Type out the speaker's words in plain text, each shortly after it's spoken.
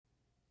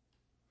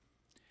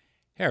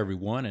Hey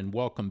everyone, and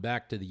welcome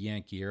back to the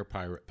Yankee Air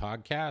Pirate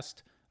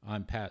Podcast.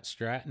 I'm Pat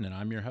Stratton, and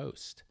I'm your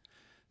host.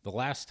 The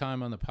last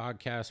time on the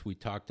podcast, we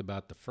talked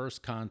about the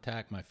first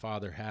contact my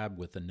father had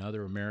with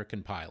another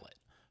American pilot,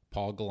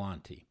 Paul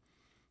Galante.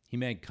 He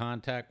made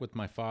contact with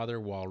my father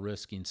while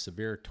risking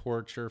severe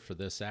torture for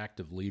this act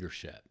of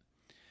leadership.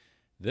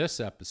 This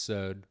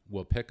episode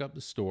will pick up the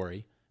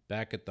story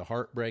back at the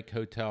Heartbreak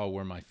Hotel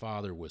where my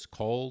father was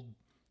cold,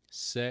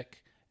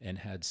 sick, and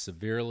had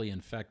severely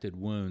infected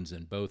wounds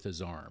in both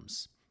his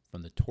arms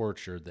from the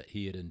torture that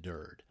he had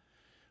endured.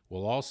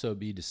 We'll also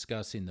be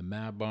discussing the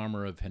Mad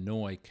Bomber of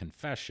Hanoi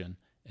confession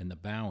and the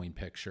bowing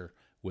picture,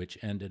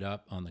 which ended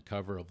up on the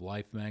cover of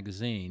Life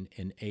magazine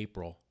in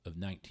April of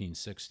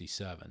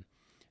 1967.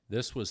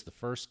 This was the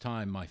first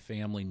time my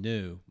family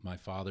knew my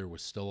father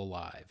was still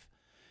alive.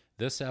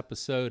 This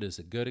episode is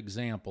a good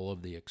example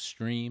of the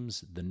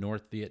extremes the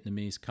North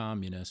Vietnamese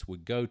communists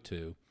would go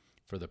to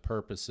for the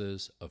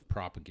purposes of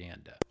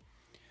propaganda.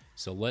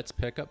 So let's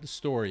pick up the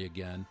story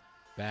again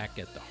back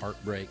at the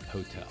Heartbreak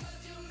Hotel.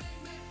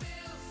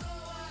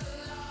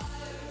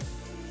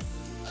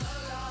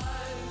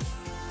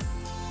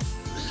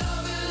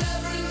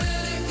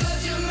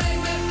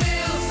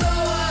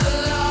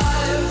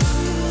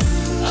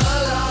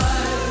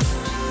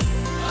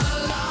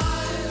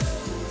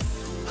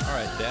 All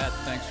right, Dad,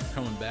 thanks for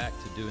coming back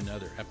to do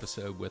another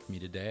episode with me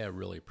today. I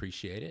really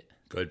appreciate it.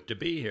 Good to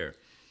be here.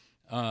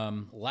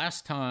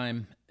 Last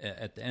time,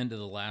 at the end of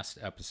the last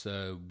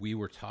episode, we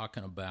were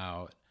talking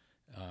about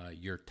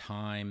your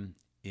time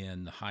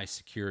in the high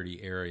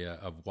security area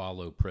of Wa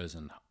Lo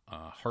Prison,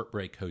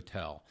 Heartbreak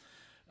Hotel.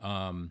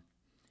 And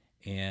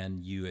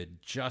you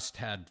had just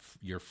had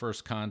your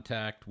first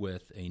contact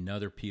with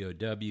another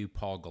POW,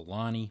 Paul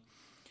Galante.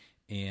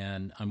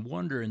 And I'm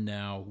wondering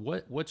now,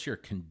 what's your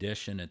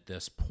condition at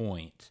this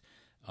point?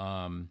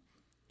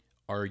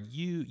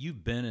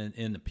 You've been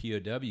in the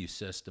POW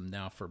system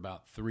now for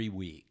about 3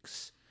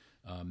 weeks,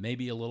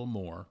 maybe a little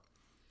more.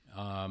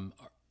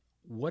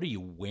 What are you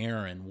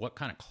wearing? What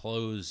kind of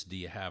clothes do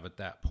you have at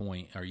that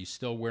point? Are you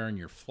still wearing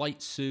your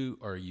flight suit?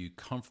 Are you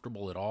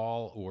comfortable at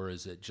all, or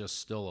is it just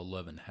still a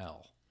living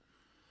hell?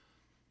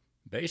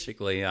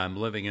 Basically, I'm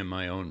living in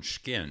my own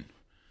skin.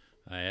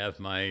 I have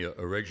my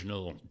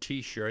original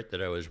T-shirt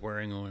that I was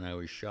wearing when I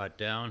was shot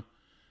down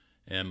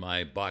and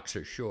my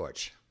boxer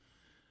shorts.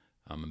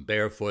 I'm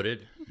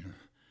barefooted.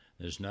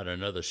 There's not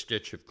another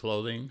stitch of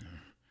clothing.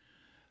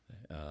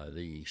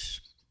 The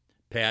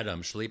pad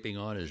I'm sleeping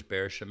on is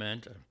bare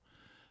cement.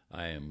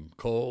 I am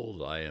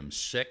cold, I am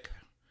sick,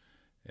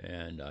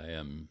 and I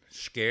am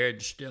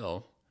scared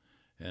still,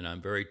 and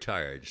I'm very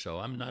tired, so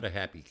I'm not a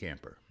happy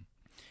camper.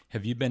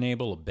 Have you been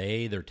able to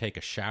bathe or take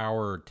a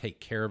shower or take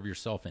care of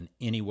yourself in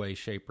any way,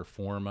 shape, or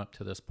form up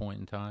to this point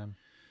in time?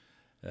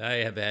 I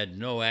have had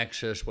no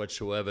access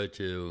whatsoever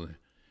to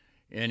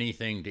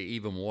anything to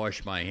even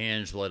wash my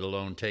hands, let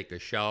alone take a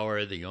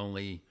shower. The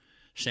only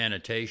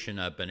sanitation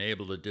I've been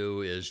able to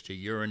do is to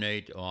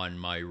urinate on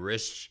my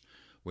wrists,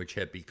 which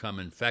have become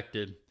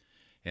infected,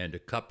 and to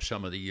cup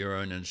some of the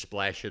urine and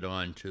splash it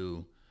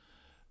onto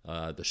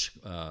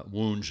the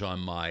wounds on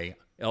my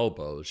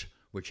elbows,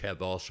 which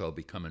have also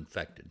become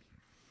infected.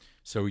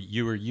 So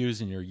you were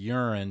using your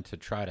urine to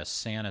try to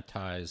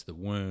sanitize the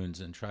wounds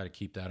and try to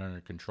keep that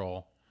under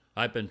control?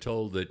 I've been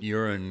told that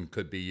urine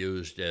could be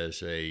used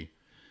as a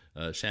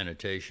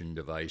sanitation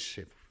device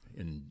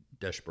in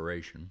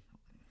desperation.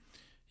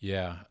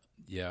 Yeah,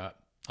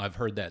 I've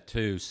heard that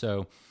too.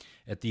 So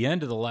at the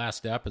end of the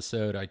last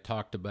episode, I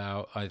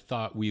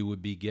thought we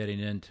would be getting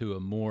into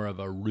more of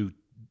a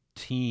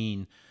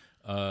routine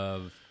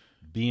of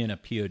being a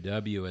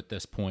POW at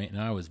this point,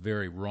 and I was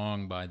very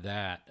wrong by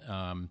that.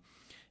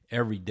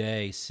 Every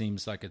day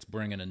seems like it's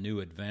bringing a new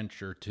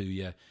adventure to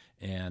you,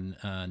 and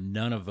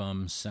none of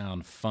them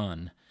sound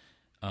fun.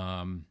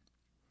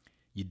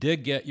 You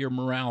did get your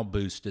morale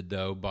boosted,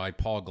 though, by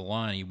Paul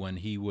Galante when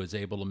he was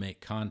able to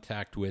make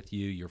contact with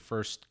you, your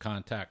first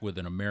contact with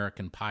an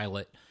American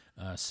pilot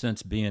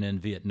since being in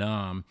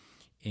Vietnam,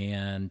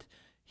 and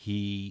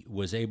he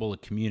was able to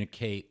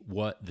communicate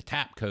what the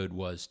TAP code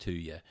was to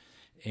you.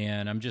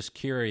 And I'm just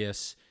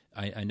curious,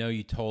 I know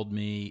you told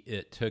me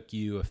it took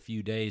you a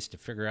few days to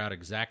figure out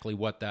exactly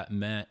what that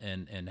meant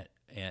and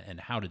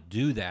how to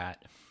do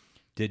that.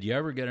 Did you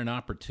ever get an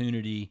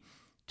opportunity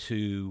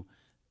to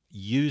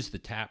use the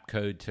TAP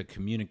code to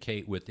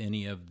communicate with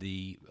any of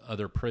the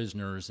other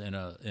prisoners in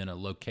a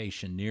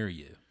location near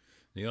you?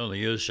 The only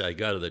use I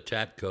got of the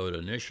TAP code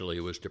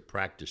initially was to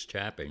practice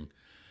tapping,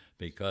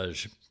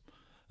 because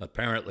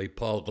apparently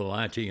Paul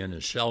Galante and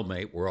his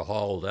cellmate were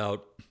hauled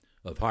out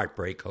of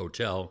Heartbreak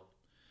Hotel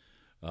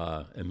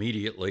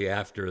immediately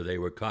after they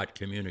were caught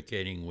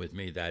communicating with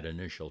me that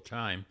initial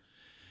time.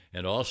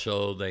 And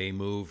also they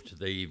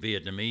moved the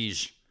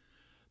Vietnamese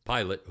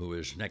pilot who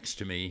was next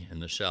to me in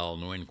the cell,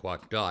 Nguyen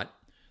Quoc Dot.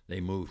 They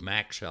moved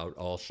Max out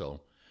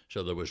also,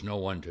 so there was no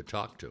one to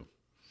talk to.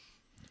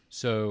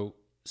 So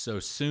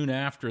soon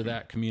after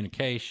that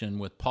communication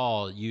with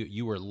Paul,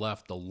 you were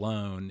left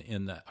alone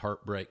in that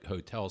Heartbreak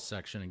Hotel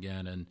section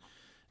again,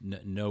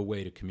 no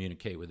way to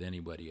communicate with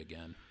anybody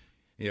again.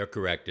 You're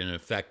correct. In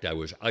effect, I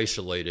was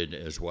isolated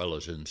as well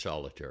as in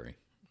solitary.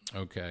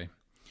 Okay.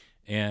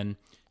 And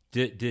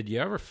did you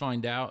ever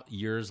find out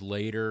years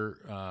later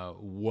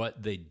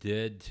what they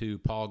did to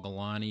Paul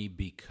Galante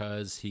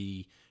because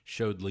he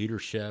showed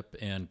leadership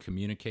and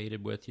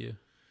communicated with you?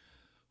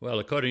 Well,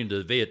 according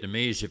to the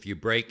Vietnamese, if you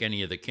break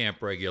any of the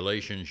camp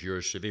regulations,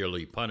 you're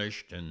severely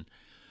punished. And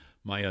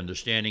my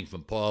understanding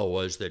from Paul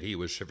was that he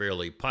was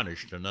severely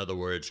punished. In other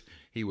words,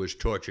 he was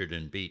tortured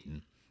and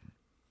beaten.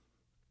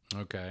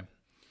 Okay.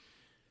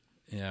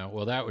 Yeah,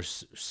 well, that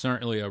was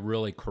certainly a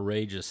really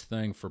courageous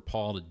thing for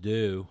Paul to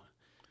do,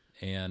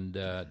 and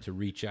to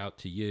reach out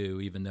to you,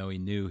 even though he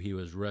knew he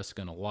was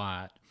risking a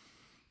lot.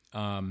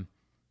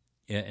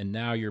 And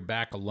now you're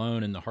back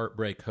alone in the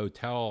Heartbreak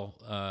Hotel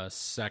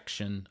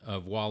section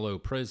of Wallow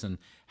Prison.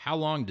 How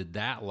long did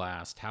that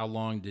last? How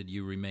long did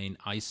you remain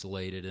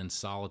isolated and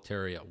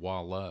solitary at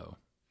Wallow?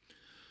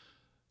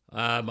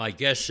 My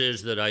guess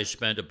is that I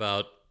spent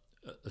about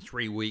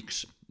 3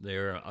 weeks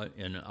there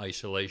in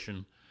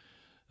isolation.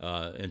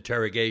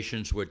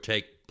 Interrogations would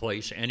take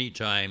place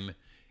anytime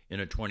in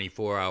a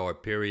 24-hour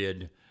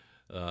period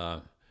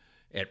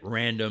at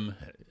random.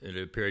 It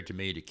appeared to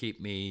me to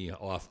keep me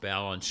off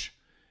balance,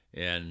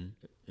 and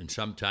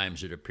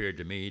sometimes it appeared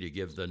to me to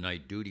give the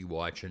night duty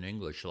watch an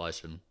English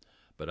lesson,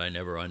 but I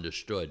never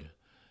understood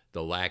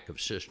the lack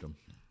of system.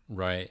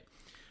 Right.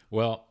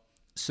 Well,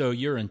 so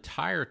your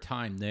entire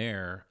time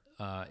there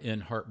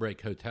in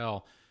Heartbreak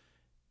Hotel,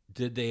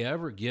 did they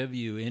ever give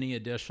you any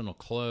additional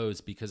clothes?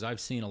 Because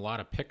I've seen a lot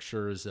of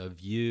pictures of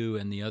you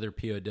and the other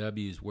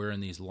POWs wearing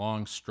these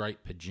long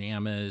striped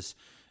pajamas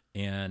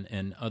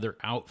and other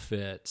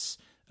outfits.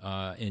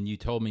 And you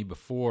told me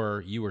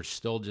before you were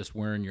still just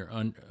wearing your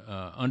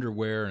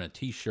underwear and a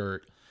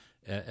T-shirt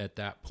at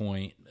that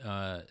point.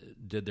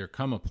 Did there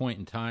come a point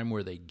in time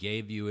where they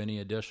gave you any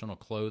additional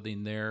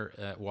clothing there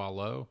at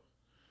Wallow?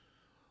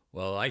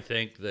 Well, I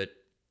think that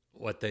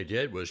what they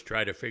did was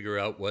try to figure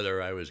out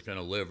whether I was going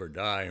to live or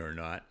die or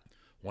not.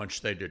 Once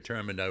they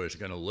determined I was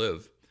going to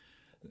live,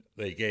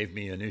 they gave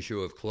me an issue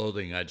of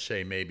clothing, I'd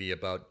say maybe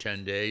about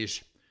 10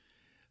 days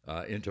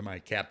into my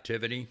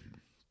captivity.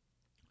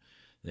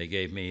 They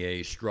gave me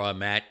a straw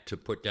mat to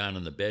put down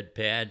on the bed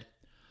pad,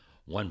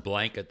 one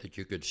blanket that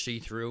you could see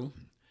through.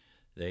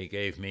 They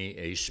gave me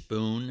a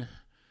spoon,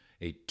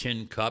 a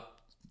tin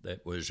cup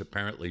that was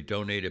apparently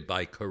donated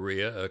by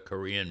Korea, a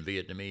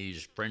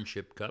Korean-Vietnamese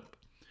friendship cup.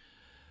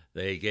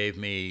 They gave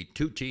me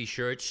 2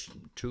 T-shirts,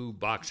 2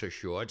 boxer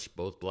shorts,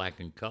 both black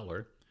in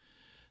color.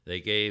 They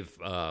gave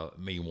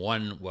me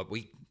one, what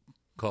we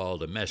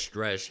called a mess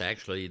dress.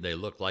 Actually, they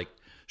looked like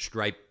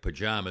striped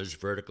pajamas,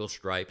 vertical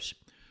stripes,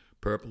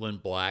 purple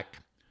and black,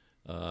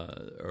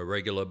 a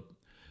regular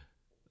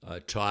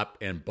top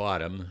and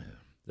bottom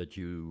that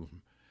you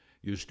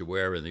used to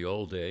wear in the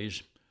old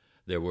days.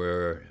 There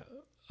were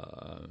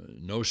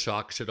no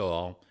socks at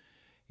all,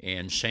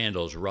 and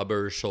sandals,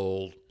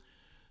 rubber-soled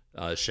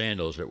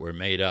sandals that were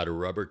made out of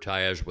rubber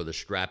tires with a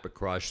strap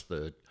across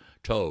the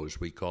toes.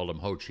 We called them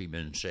Ho Chi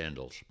Minh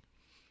sandals.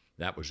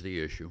 That was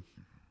the issue.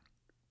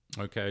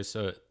 Okay,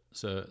 so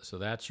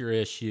that's your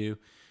issue.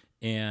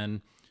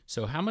 And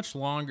so how much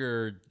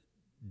longer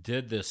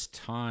did this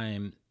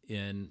time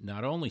in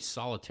not only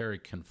solitary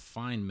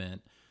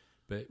confinement,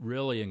 but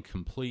really in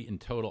complete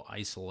and total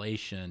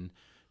isolation,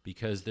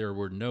 because there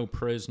were no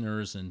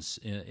prisoners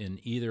in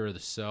either of the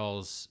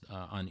cells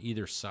on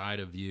either side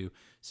of you,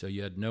 so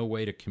you had no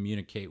way to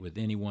communicate with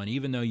anyone,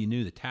 even though you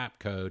knew the tap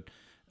code.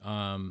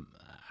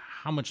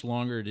 How much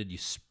longer did you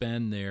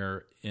spend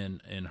there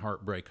in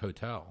Heartbreak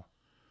Hotel?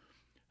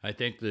 I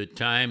think the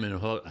time in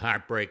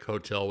Heartbreak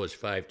Hotel was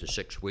 5 to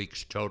 6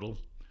 weeks total.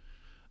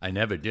 I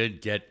never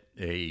did get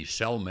a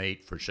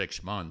cellmate for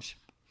 6 months.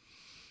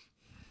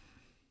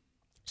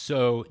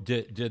 So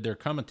did there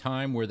come a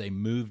time where they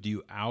moved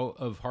you out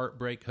of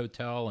Heartbreak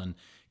Hotel? And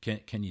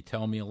can you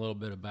tell me a little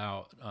bit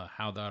about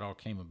how that all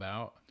came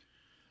about?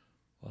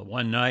 Well,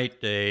 one night,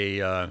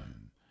 a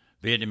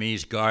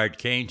Vietnamese guard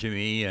came to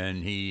me,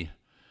 and he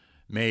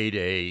made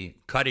a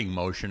cutting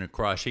motion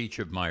across each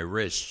of my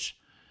wrists,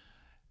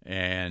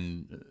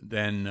 and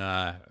then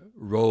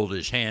rolled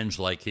his hands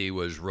like he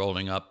was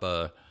rolling up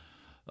a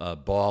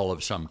ball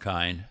of some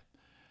kind.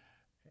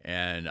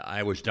 And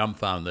I was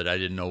dumbfounded. I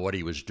didn't know what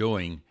he was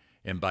doing.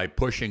 And by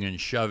pushing and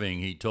shoving,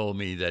 he told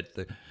me that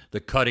the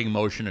cutting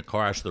motion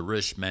across the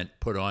wrist meant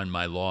put on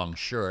my long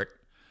shirt,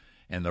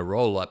 and the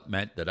roll-up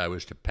meant that I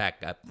was to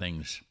pack up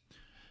things.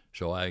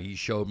 So he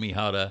showed me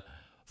how to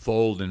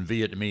fold in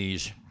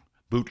Vietnamese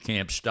boot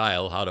camp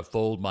style, how to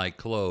fold my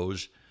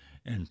clothes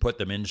and put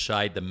them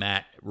inside the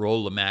mat,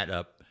 roll the mat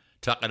up,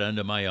 tuck it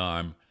under my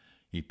arm.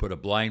 He put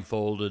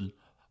blindfolded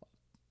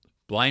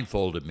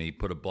me,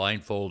 put a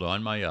blindfold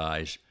on my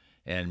eyes,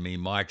 and me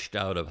marched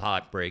out of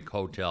Heartbreak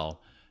Hotel.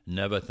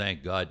 Never,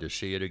 thank God, to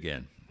see it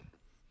again.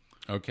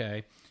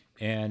 Okay.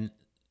 And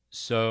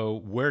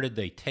so where did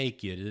they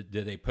take you?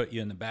 Did they put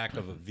you in the back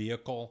of a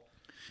vehicle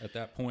at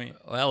that point?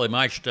 Well, they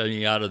marched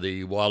me out of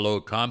the Wallow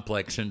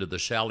complex into the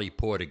Sally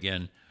Port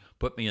again,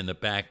 put me in the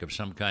back of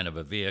some kind of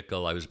a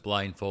vehicle. I was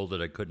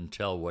blindfolded. I couldn't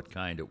tell what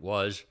kind it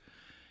was.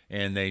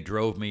 And they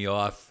drove me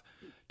off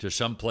to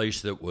some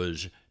place that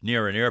was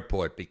near an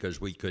airport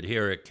because we could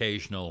hear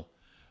occasional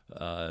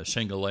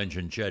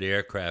single-engine jet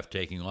aircraft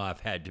taking off.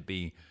 Had to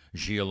be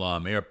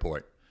Gia-Lam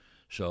Airport.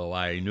 So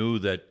I knew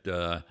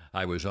that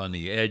I was on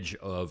the edge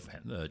of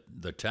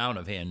the town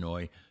of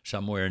Hanoi,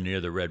 somewhere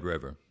near the Red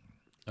River.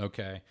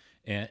 Okay.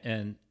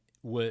 And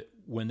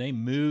when they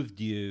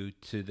moved you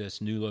to this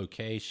new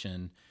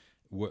location,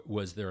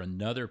 was there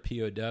another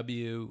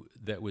POW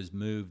that was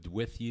moved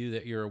with you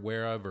that you're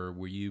aware of, or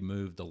were you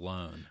moved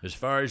alone? As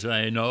far as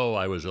I know,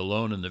 I was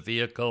alone in the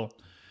vehicle,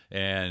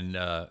 and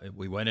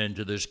we went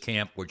into this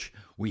camp, which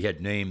we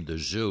had named the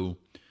Zoo.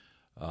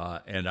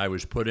 And I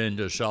was put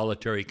into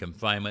solitary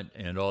confinement,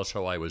 and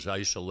also I was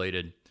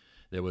isolated.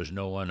 There was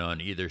no one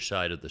on either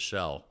side of the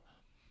cell.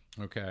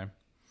 Okay.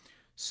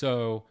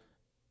 So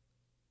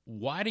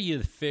why do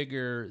you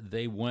figure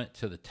they went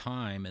to the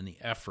time and the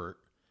effort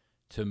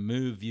to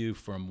move you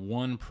from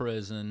one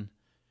prison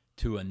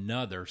to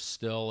another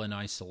still in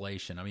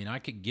isolation? I mean, I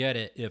could get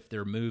it if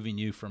they're moving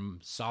you from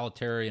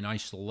solitary and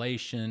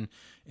isolation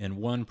in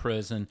one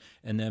prison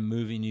and then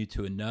moving you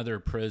to another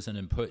prison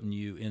and putting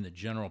you in the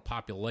general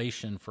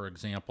population, for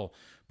example.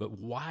 But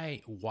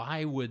why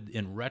would,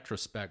 in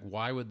retrospect,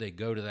 why would they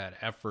go to that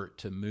effort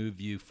to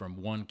move you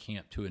from one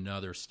camp to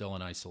another still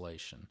in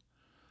isolation?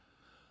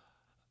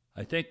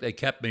 I think they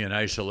kept me in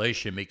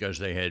isolation because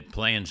they had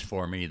plans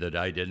for me that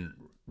I didn't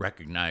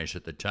recognize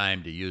at the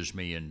time to use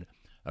me in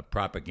a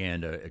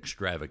propaganda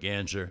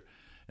extravaganza,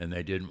 and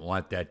they didn't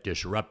want that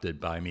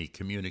disrupted by me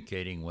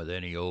communicating with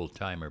any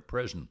old-timer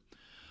prison.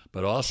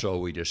 But also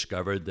we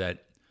discovered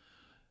that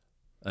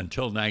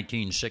until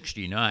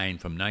 1969,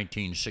 from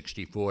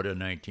 1964 to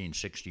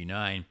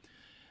 1969,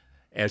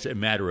 as a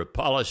matter of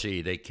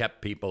policy, they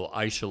kept people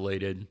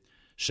isolated,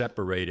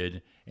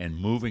 separated, and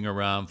moving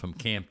around from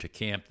camp to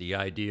camp. The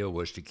idea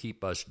was to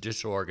keep us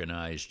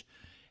disorganized,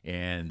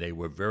 and they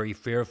were very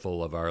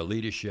fearful of our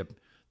leadership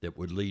that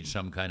would lead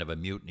some kind of a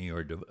mutiny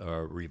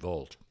or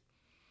revolt.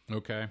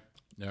 Okay.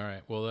 All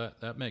right. Well,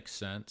 that makes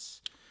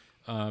sense.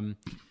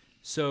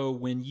 So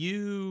when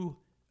you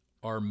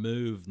are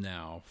moved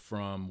now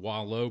from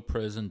Wallow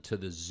Prison to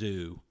the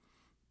Zoo,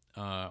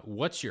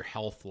 what's your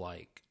health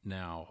like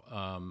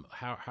now?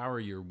 How are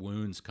your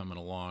wounds coming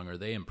along? Are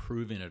they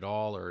improving at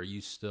all, or are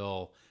you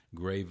still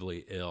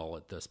gravely ill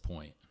at this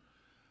point?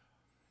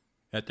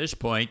 At this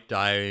point,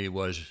 I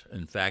was,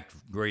 in fact,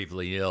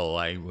 gravely ill.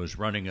 I was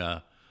running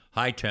a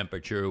high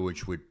temperature,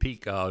 which would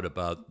peak out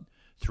about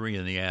 3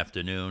 in the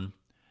afternoon.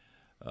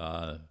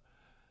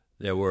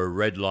 There were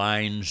red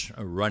lines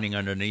running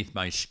underneath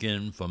my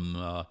skin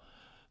from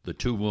the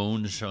 2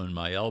 wounds on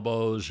my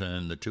elbows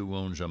and the 2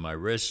 wounds on my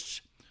wrists.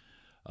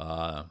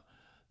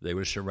 They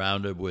were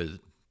surrounded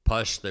with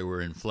pus. They were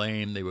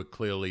inflamed. They were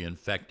clearly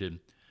infected.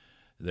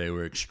 They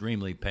were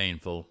extremely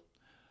painful.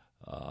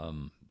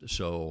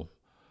 So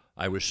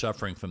I was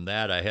suffering from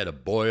that. I had a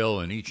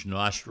boil in each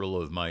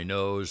nostril of my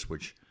nose,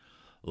 which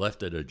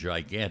left it a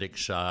gigantic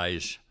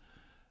size.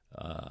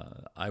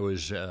 I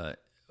was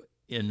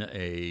in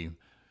a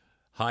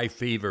high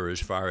fever as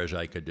far as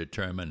I could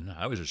determine.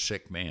 I was a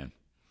sick man.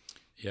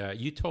 Yeah,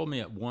 you told me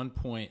at one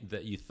point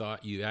that you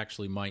thought you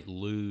actually might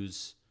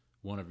lose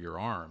one of your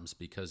arms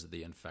because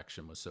the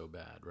infection was so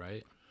bad,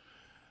 right?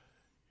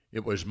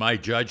 It was my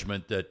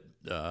judgment that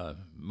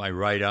my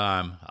right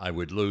arm I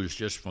would lose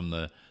just from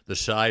the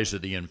size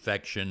of the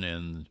infection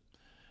and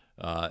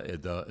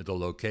the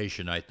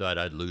location. I thought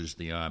I'd lose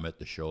the arm at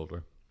the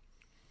shoulder.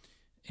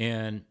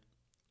 And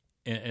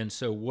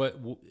so what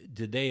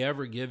did they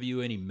ever give you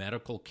any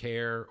medical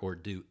care or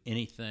do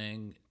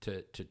anything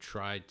to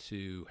try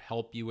to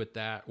help you with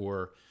that?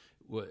 Or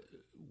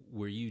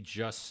were you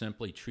just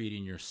simply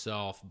treating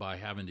yourself by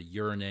having to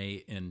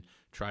urinate and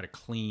try to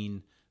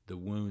clean the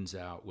wounds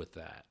out with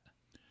that?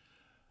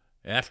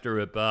 After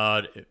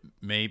about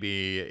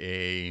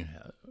maybe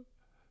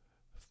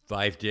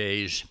 5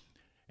 days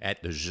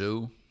at the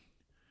zoo,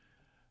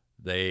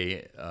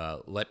 they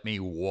let me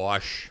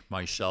wash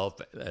myself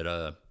at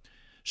a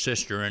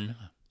cistern,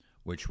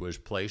 which was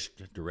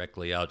placed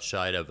directly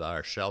outside of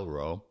our cell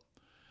row,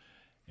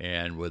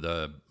 and with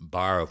a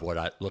bar of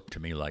what looked to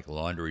me like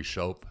laundry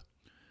soap,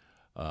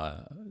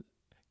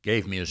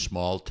 gave me a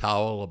small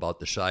towel about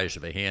the size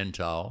of a hand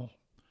towel,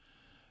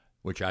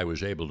 which I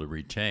was able to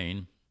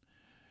retain.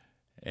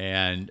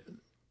 And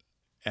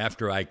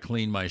after I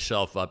cleaned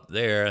myself up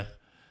there,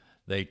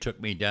 they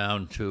took me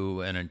down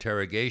to an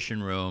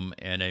interrogation room,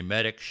 and a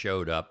medic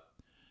showed up,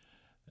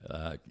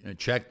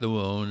 checked the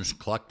wounds,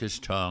 clucked his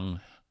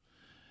tongue,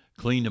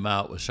 cleaned them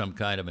out with some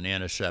kind of an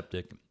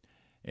antiseptic,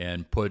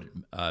 and put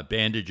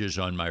bandages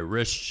on my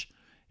wrists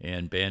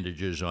and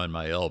bandages on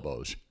my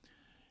elbows.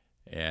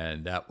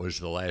 And that was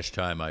the last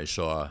time I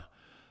saw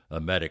a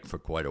medic for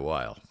quite a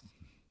while.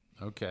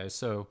 Okay,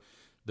 so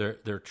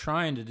they're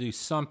trying to do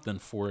something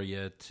for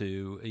you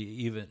to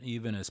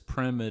even as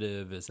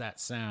primitive as that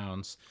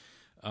sounds.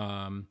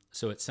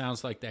 So it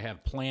sounds like they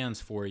have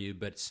plans for you,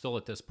 but still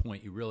at this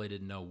point, you really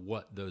didn't know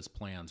what those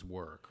plans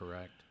were,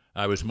 correct?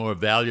 I was more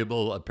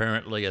valuable,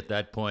 apparently, at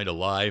that point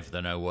alive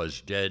than I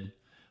was dead.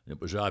 It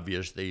was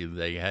obvious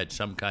they had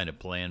some kind of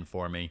plan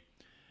for me.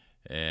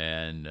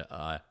 And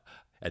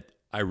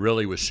I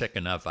really was sick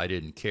enough I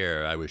didn't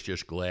care. I was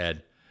just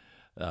glad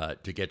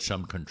to get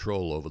some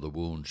control over the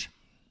wounds.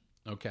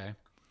 Okay.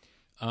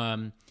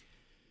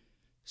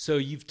 So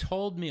you've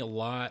told me a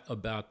lot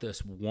about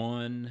this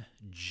one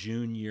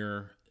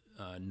junior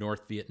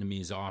North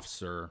Vietnamese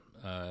officer.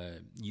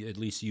 At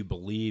least you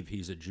believe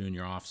he's a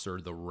junior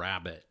officer, the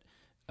Rabbit.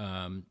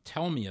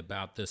 Tell me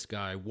about this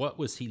guy. What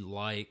was he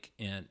like,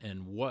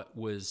 and what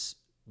was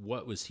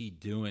he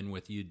doing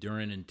with you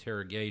during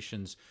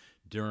interrogations,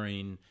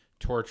 during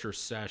torture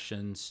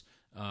sessions?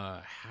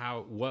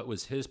 What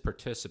was his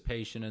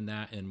participation in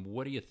that, and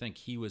what do you think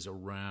he was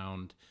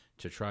around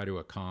to try to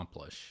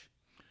accomplish?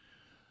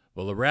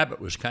 Well, the Rabbit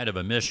was kind of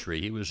a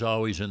mystery. He was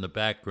always in the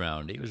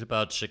background. He was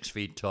about 6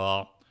 feet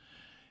tall.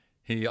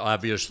 He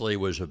obviously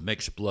was of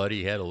mixed blood.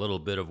 He had a little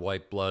bit of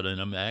white blood in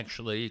him.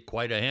 Actually,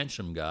 quite a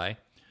handsome guy.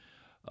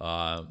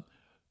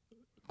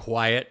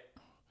 Quiet,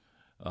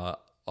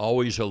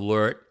 always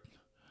alert,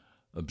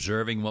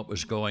 observing what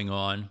was going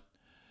on,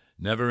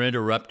 never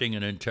interrupting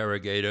an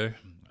interrogator,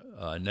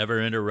 never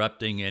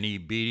interrupting any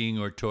beating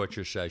or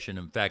torture session.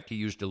 In fact, he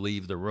used to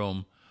leave the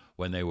room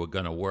when they were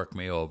going to work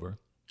me over.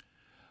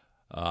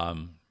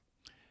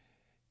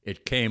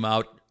 It came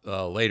out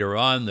later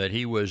on that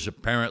he was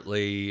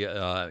apparently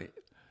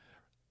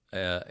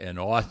an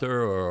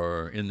author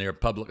or in their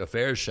public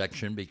affairs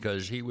section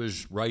because he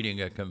was writing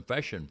a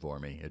confession for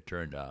me, it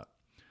turned out.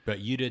 But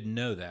you didn't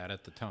know that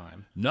at the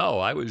time. No,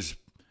 I was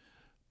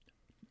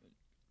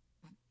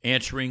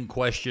answering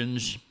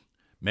questions,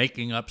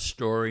 making up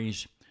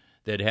stories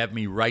that have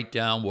me write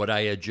down what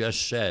I had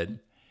just said,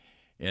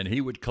 and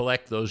he would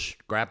collect those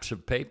scraps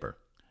of paper.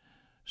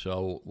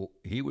 So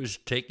he was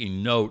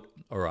taking note,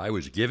 or I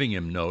was giving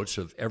him notes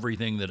of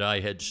everything that I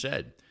had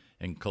said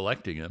and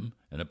collecting them,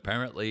 and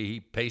apparently he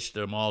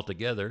pasted them all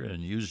together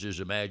and used his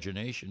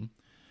imagination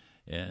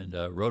and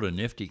wrote a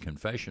nifty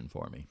confession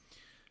for me.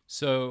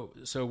 So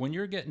when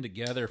you're getting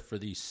together for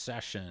these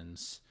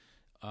sessions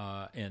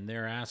and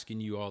they're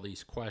asking you all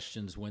these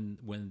questions,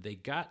 when they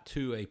got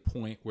to a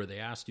point where they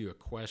asked you a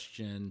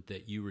question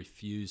that you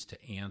refused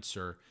to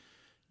answer,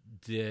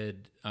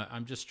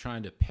 I'm just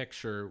trying to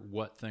picture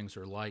what things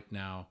are like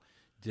now.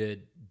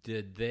 Did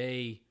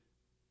they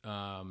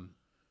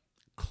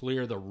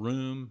clear the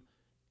room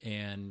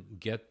and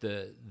get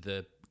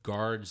the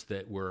guards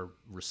that were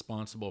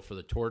responsible for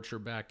the torture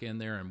back in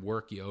there and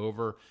work you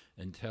over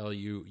until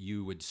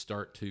you would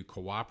start to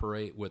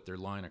cooperate with their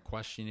line of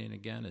questioning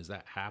again? Is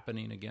that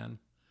happening again?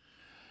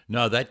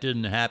 No, that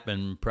didn't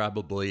happen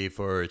probably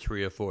for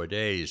 3 or 4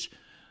 days.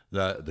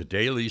 The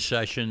daily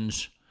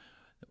sessions,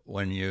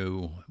 when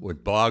you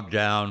would bog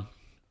down,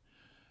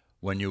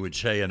 when you would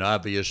say an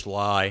obvious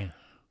lie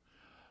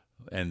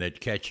and they'd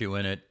catch you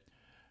in it,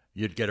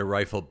 you'd get a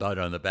rifle butt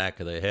on the back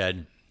of the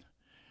head.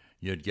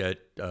 You'd get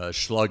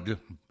slugged,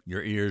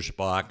 your ears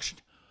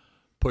boxed,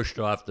 pushed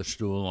off the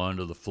stool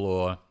onto the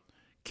floor,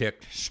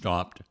 kicked,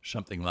 stomped,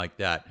 something like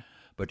that.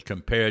 But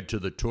compared to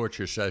the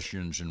torture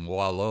sessions in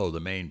Wallow,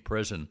 the main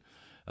prison,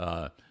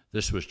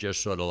 this was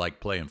just sort of like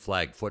playing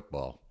flag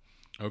football.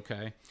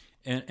 Okay.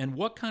 And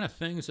what kind of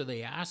things are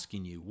they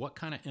asking you? What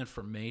kind of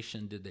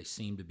information did they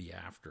seem to be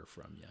after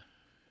from you?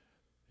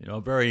 You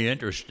know, very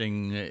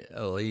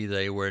interestingly,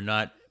 they were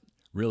not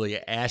really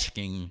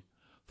asking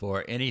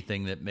for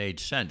anything that made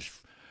sense.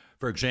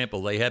 For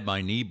example, they had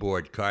my knee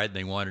board card, and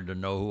they wanted to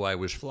know who I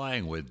was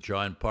flying with.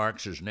 John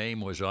Parks'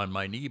 name was on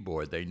my knee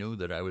board. They knew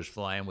that I was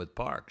flying with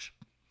Parks.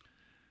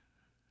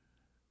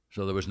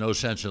 So there was no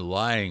sense in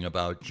lying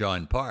about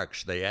John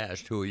Parks. They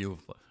asked, who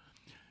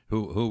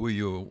was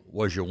your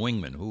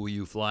wingman? Who were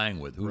you flying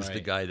with? Who's Right.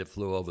 the guy that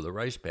flew over the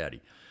rice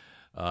paddy?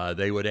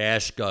 They would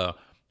ask,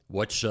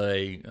 what's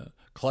a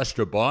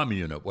cluster bomb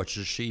unit? What's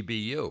a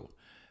CBU?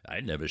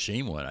 I'd never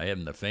seen one. I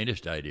hadn't the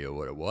faintest idea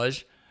what it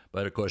was.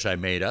 But, of course, I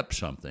made up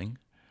something.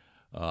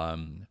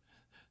 Then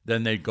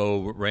they'd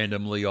go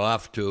randomly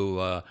off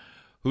to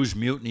who's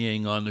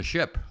mutinying on the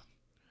ship.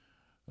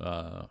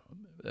 No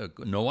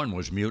one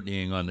was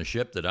mutinying on the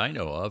ship that I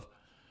know of.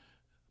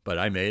 But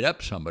I made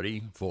up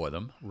somebody for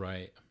them.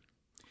 Right.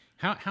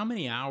 How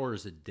many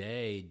hours a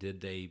day did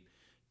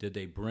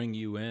they bring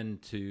you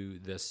into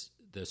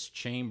this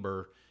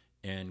chamber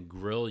and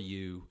grill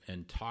you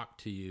and talk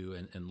to you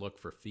and look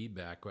for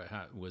feedback?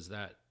 Was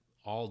that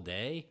all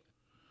day?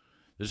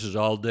 This is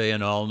all day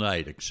and all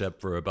night, except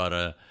for about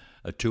a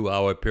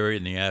 2-hour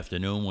period in the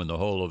afternoon when the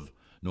whole of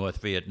North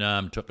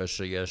Vietnam took a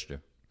siesta.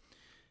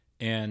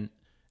 And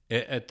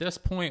at this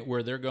point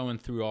where they're going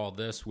through all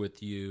this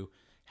with you,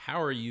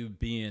 how are you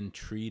being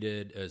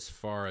treated as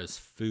far as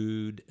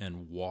food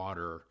and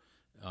water?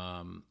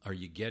 Are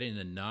you getting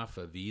enough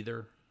of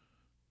either?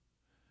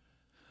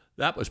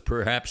 That was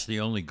perhaps the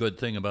only good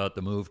thing about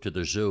the move to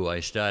the zoo. I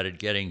started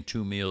getting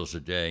 2 meals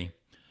a day.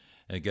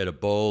 I get a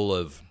bowl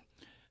of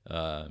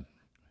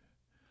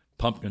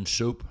pumpkin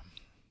soup.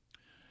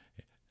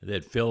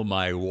 They'd fill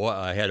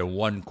I had a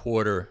 1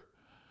 quart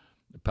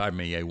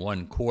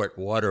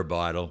water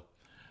bottle,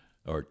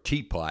 or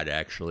teapot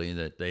actually,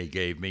 that they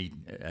gave me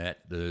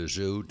at the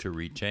zoo to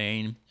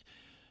retain.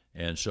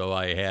 And so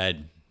I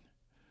had,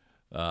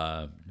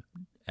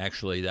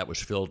 actually that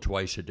was filled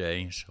twice a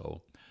day.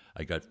 So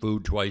I got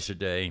food twice a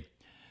day.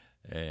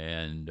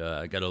 And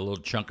I got a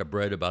little chunk of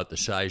bread about the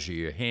size of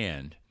your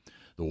hand.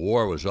 The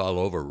war was all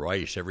over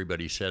rice.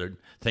 Everybody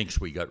thinks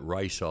we got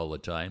rice all the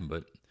time,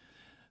 but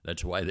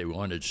that's why they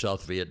wanted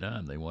South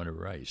Vietnam. They wanted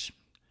rice.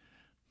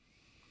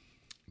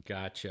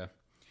 Gotcha.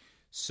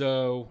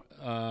 So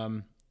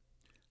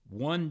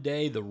one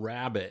day the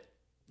rabbit,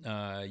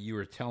 you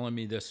were telling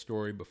me this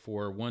story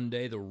before. One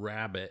day the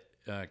rabbit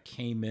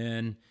came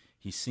in.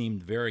 He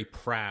seemed very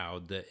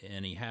proud,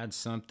 and he had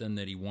something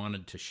that he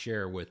wanted to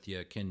share with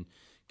you. Can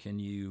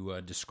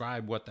you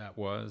describe what that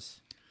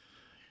was?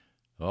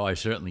 Oh, I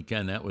certainly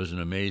can. That was an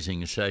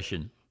amazing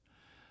session.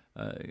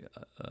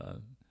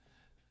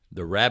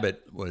 The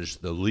rabbit was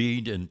the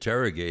lead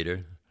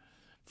interrogator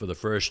for the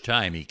first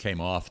time. He came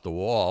off the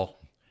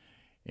wall,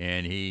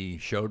 and he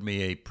showed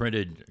me a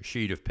printed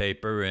sheet of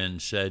paper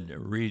and said,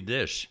 "Read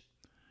this."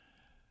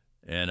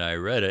 And I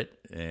read it,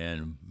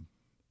 and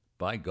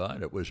by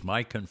God, it was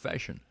my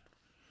confession.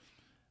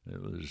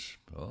 It was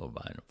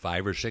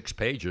 5 or 6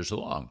 pages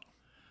long.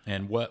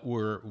 And what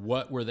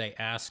were they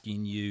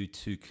asking you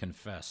to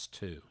confess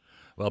to?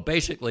 Well,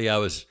 basically, I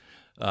was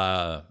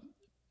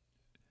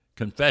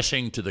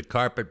confessing to the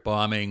carpet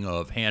bombing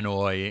of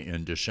Hanoi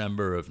in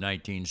December of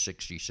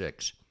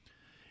 1966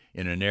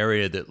 in an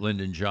area that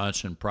Lyndon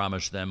Johnson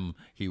promised them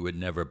he would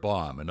never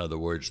bomb. In other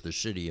words, the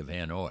city of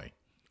Hanoi.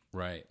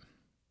 Right.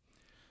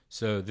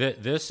 So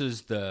this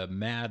is the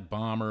Mad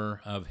Bomber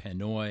of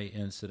Hanoi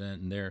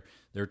incident, and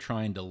they're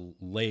trying to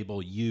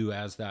label you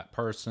as that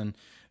person,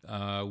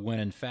 when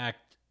in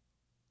fact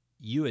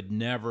you had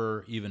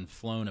never even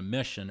flown a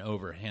mission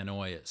over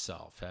Hanoi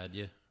itself, had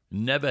you?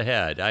 Never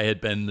had. I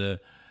had been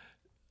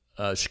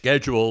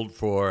scheduled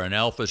for an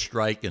Alpha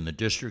strike in the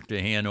district of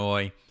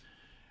Hanoi,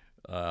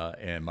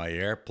 and my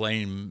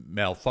airplane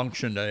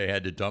malfunctioned. I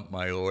had to dump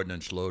my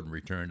ordnance load and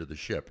return to the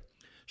ship.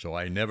 So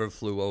I never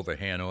flew over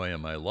Hanoi in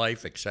my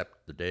life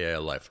except the day I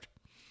left.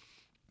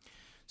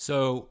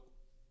 So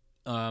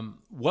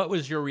what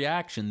was your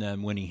reaction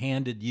then when he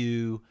handed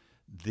you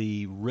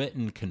the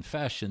written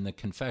confession, the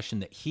confession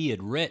that he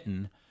had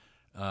written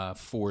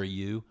for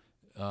you?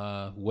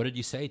 What did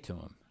you say to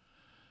him?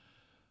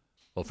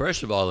 Well,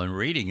 first of all, in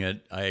reading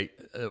it, I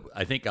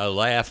think I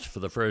laughed for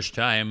the first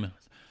time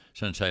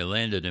since I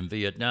landed in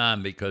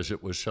Vietnam because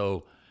it was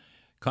so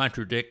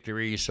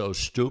contradictory, so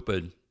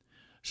stupid,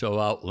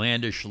 so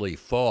outlandishly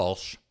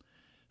false,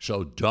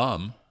 so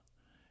dumb,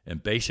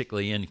 and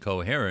basically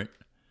incoherent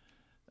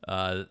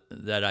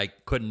that I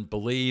couldn't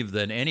believe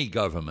that any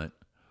government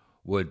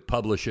would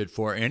publish it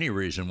for any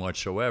reason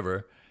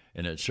whatsoever,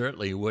 and it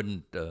certainly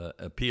wouldn't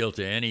appeal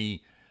to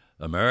any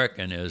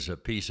American as a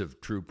piece of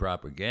true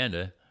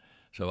propaganda.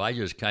 So I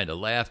just kind of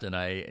laughed, and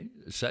I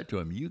said to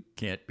him, "You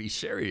can't be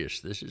serious.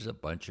 This is a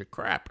bunch of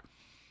crap."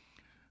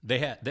 They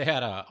had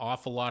an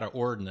awful lot of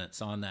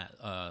ordnance on that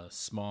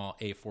small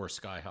A4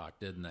 Skyhawk,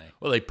 didn't they?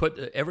 Well, they put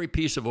every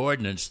piece of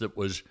ordnance that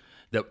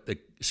the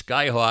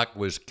Skyhawk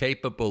was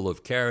capable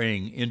of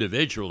carrying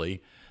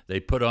individually. They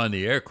put on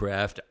the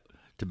aircraft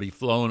to be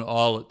flown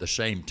all at the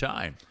same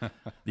time.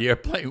 The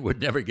airplane would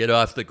never get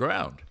off the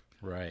ground.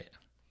 Right.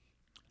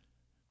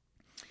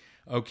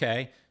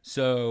 Okay.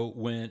 So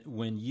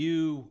when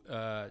you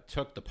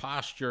took the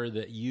posture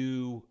that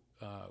you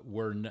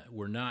were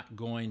not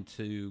going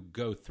to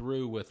go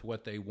through with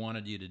what they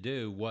wanted you to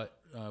do, what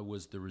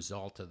was the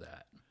result of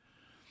that?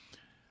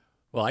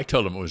 Well, I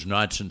told him it was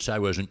nonsense. I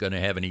wasn't going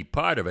to have any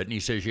part of it. And he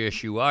says,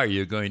 "Yes, you are.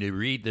 You're going to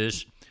read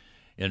this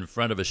in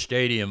front of a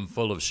stadium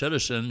full of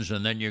citizens,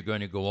 and then you're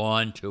going to go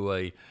on to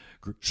a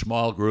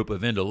small group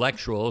of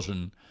intellectuals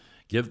and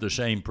give the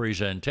same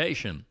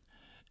presentation."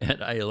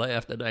 And I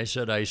laughed, and I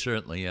said, "I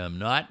certainly am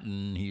not."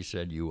 And he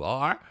said, "You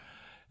are?"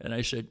 And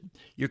I said,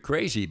 "You're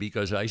crazy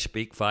because I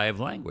speak 5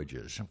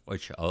 languages,"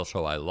 which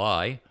also I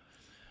lie.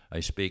 I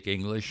speak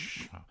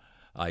English.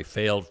 I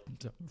failed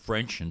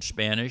French and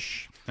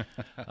Spanish.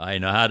 I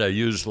know how to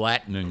use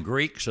Latin and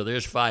Greek, so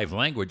there's 5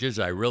 languages.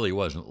 I really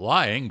wasn't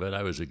lying, but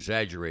I was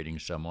exaggerating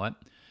somewhat.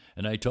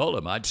 And I told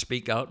him I'd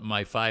speak out in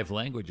my 5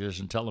 languages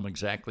and tell them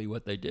exactly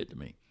what they did to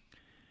me.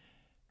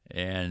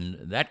 And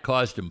that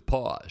caused him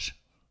pause.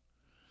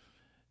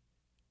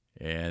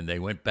 And they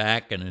went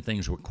back, and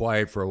things were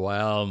quiet for a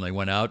while, and they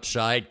went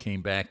outside,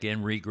 came back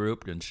in,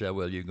 regrouped, and said,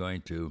 "Well, you're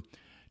going to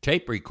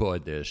tape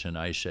record this." And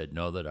I said,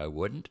 "No, that I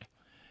wouldn't."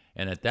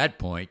 And at that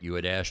point, you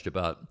had asked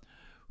about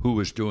who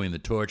was doing the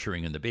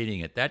torturing and the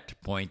beating. At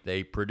that point,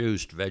 they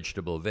produced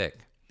Vegetable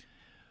Vic,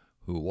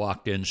 who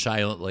walked in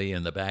silently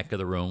in the back of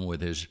the room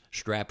with his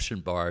straps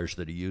and bars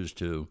that he used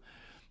to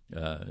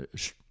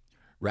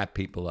wrap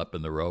people up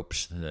in the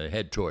ropes, the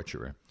head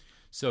torturer.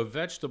 So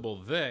Vegetable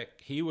Vic,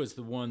 he was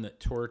the one that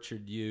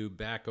tortured you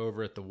back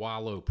over at the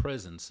Wallow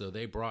prison. So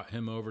they brought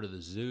him over to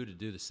the zoo to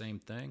do the same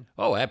thing?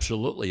 Oh,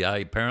 absolutely. I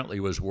apparently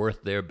was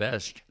worth their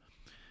best.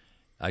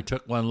 I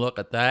took one look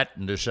at that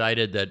and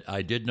decided that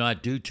I did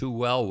not do too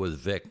well with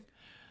Vic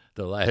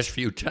the last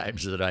few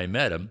times that I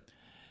met him,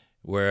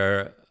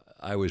 where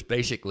I was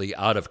basically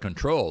out of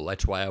control.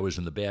 That's why I was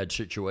in the bad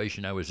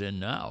situation I was in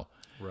now.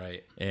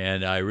 Right.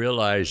 And I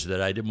realized that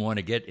I didn't want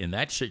to get in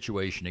that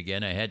situation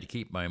again. I had to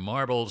keep my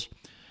marbles.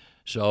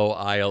 So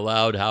I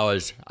allowed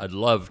Howard. I'd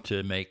love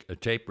to make a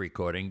tape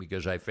recording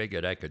because I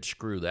figured I could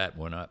screw that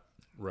one up.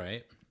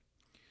 Right.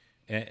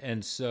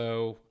 And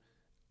so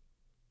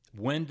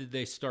when did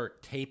they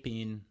start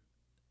taping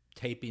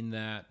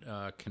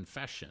that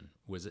confession?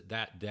 Was it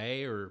that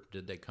day or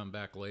did they come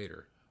back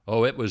later?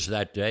 Oh, it was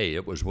that day.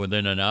 It was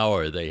within an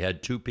hour. They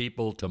had 2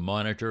 people to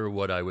monitor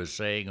what I was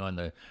saying on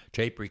the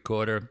tape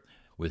recorder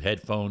with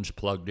headphones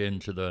plugged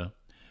into the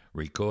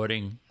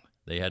recording.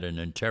 They had an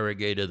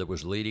interrogator that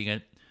was leading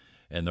it,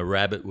 and the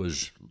rabbit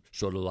was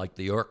sort of like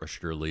the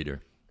orchestra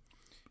leader.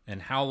 And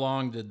how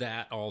long did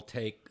that all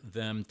take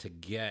them to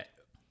get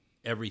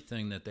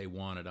everything that they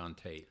wanted on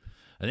tape?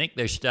 I think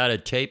they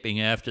started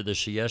taping after the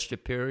siesta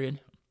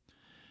period,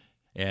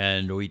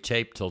 and we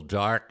taped till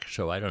dark,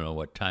 so I don't know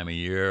what time of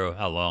year or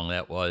how long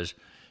that was,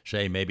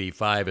 say maybe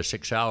 5 or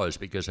 6 hours,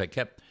 because I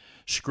kept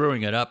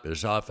screwing it up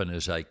as often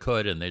as I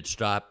could, and they'd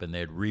stop and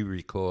they'd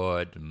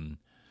re-record, and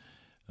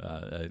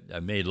I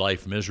made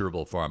life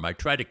miserable for them. I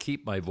tried to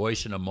keep my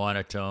voice in a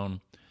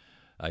monotone.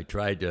 I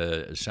tried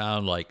to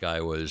sound like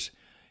I was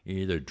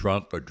either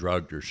drunk or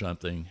drugged or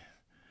something,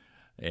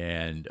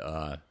 and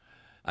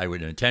I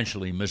would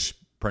intentionally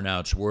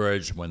mispronounce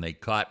words when they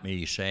caught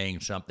me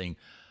saying something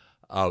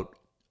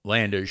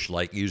outlandish,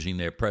 like using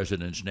their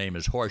president's name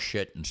as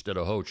horseshit instead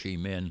of Ho Chi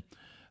Minh.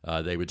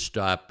 They would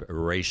stop,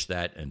 erase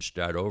that, and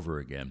start over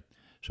again.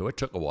 So it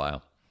took a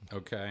while.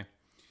 Okay.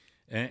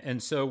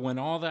 And so when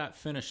all that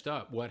finished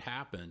up, what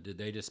happened? Did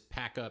they just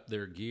pack up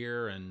their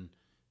gear and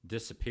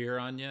disappear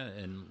on you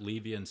and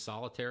leave you in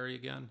solitary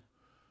again?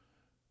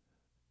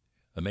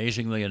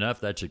 Amazingly enough,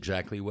 that's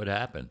exactly what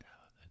happened.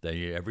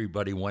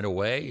 Everybody went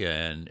away,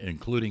 and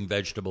including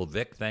Vegetable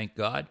Vic, thank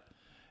God.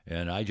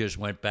 And I just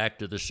went back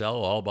to the cell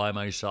all by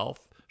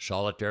myself,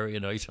 solitary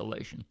in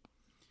isolation.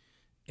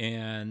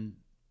 And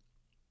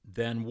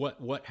then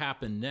what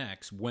happened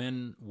next?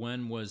 When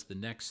was the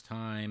next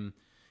time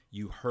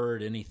you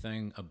heard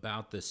anything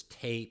about this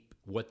tape,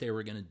 what they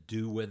were going to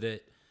do with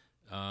it?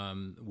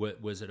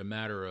 Was it a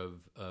matter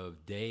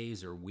of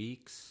days or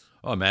weeks?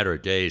 Oh, a matter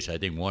of days. I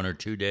think 1 or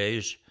 2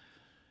 days.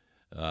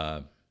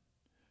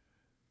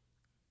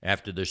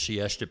 After the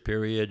siesta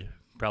period,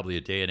 probably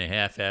a day and a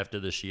half after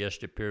the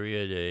siesta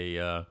period,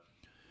 two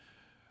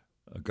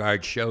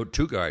guards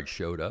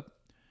showed up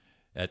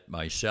at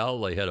my cell.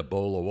 They had a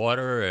bowl of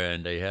water,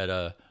 and they had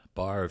a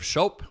bar of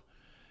soap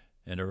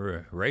and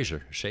a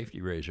razor, a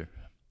safety razor.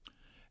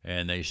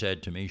 And they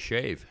said to me,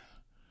 shave.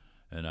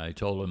 And I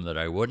told them that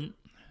I wouldn't.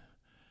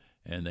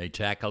 And they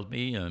tackled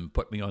me and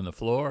put me on the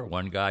floor.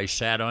 One guy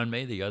sat on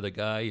me. The other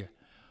guy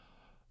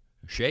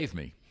shaved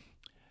me.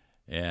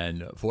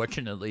 And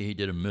fortunately, he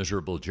did a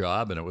miserable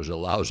job, and it was a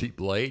lousy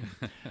blade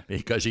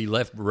because he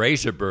left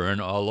razor burn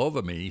all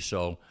over me.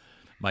 So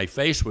my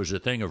face was a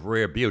thing of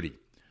rare beauty.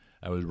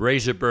 I was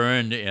razor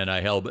burned, and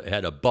I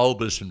had a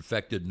bulbous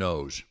infected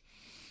nose.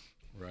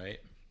 Right.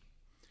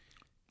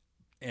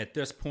 At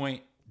this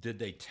point, did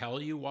they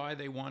tell you why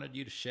they wanted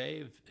you to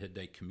shave? Had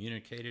they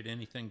communicated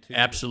anything to you?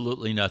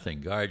 Absolutely nothing.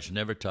 Guards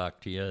never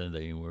talked to you.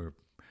 They were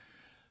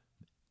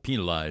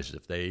penalized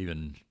if they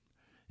even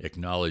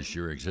acknowledged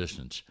your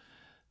existence.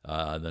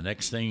 The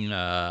next thing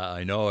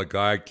I know, a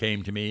guard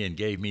came to me and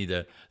gave me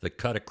the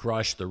cut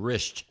across the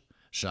wrist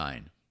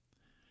sign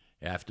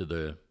after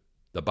the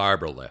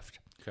barber left.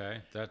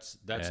 Okay, that's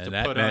and to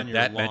that put meant, on your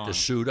that long. meant to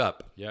suit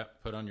up. Yeah,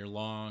 put on your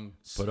long.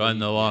 Put on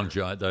the long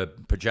john, the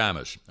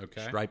pajamas.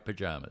 Okay. Striped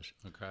pajamas.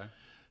 Okay.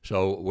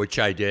 So, which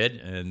I did,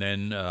 and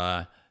then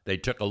they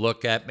took a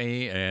look at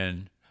me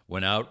and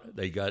went out.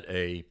 They got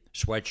a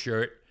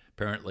sweatshirt.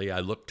 Apparently,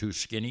 I looked too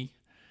skinny,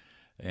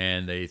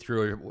 and they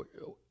threw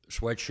a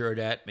sweatshirt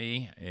at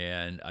me,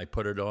 and I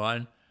put it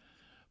on.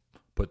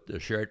 Put the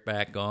shirt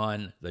back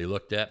on. They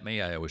looked at me.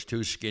 I was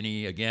too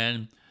skinny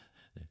again.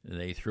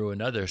 They threw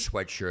another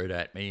sweatshirt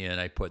at me,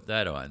 and I put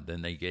that on.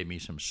 Then they gave me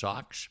some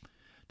socks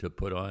to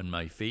put on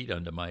my feet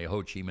under my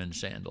Ho Chi Minh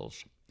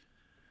sandals.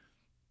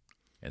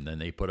 And then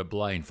they put a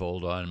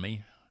blindfold on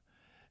me,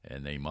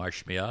 and they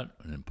marched me out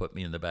and put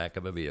me in the back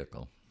of a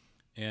vehicle.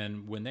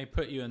 And when they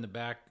put you in the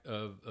back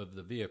of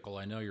the vehicle,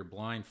 I know you're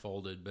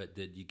blindfolded, but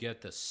did you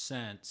get the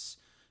sense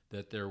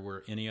that there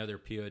were any other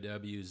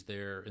POWs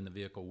there in the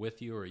vehicle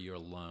with you, or are you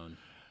alone?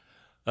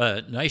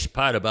 Nice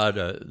part about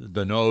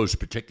the nose,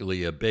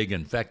 particularly a big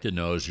infected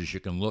nose, is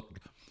you can look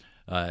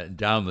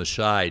down the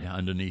side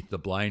underneath the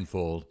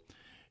blindfold.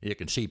 You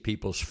can see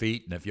people's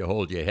feet, and if you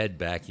hold your head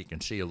back, you can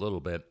see a little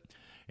bit.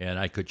 And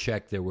I could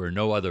check there were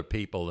no other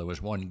people. There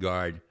was one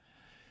guard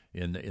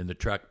in the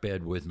truck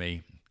bed with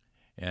me,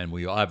 And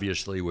we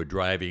obviously were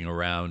driving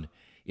around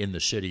in the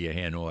city of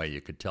Hanoi.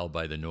 You could tell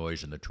by the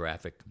noise and the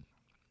traffic.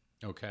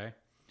 Okay.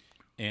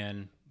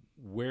 And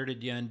where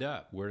did you end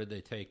up? Where did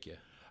they take you?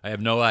 I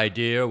have no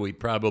idea. We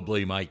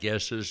probably, my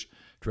guess is,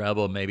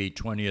 traveled maybe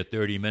 20 or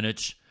 30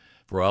 minutes.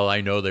 For all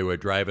I know, they were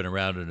driving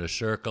around in a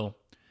circle.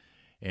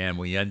 And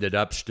we ended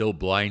up still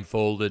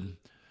blindfolded.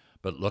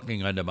 But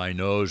looking under my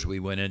nose, we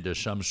went into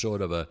some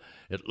sort of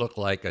it looked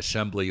like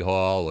assembly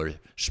hall or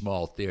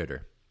small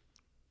theater.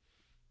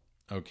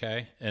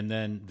 Okay. And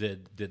then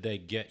did they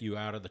get you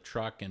out of the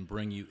truck and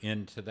bring you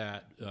into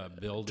that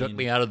building? Took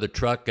me out of the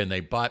truck, and they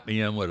bought me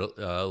in what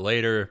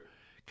later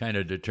kind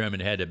of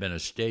determined had to have been a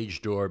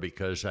stage door,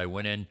 because I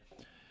went in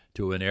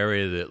to an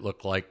area that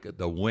looked like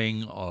the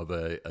wing of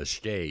a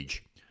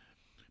stage.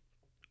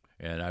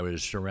 And I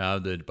was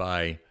surrounded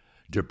by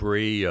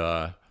debris,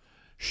 rocket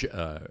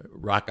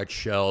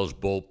shells,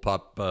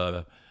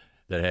 bullpup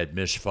that had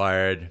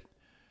misfired.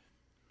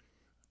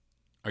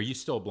 Are you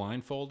still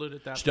blindfolded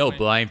at that point? Still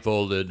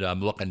blindfolded.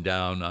 I'm looking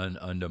down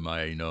under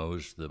my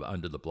nose,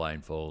 under the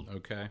blindfold.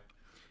 Okay.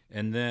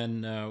 And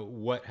then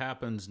what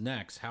happens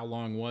next? How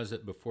long was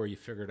it before you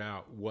figured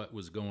out what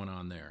was going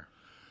on there?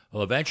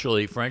 Well,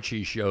 eventually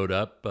Frenchie showed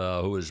up,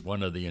 who was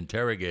one of the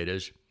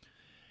interrogators,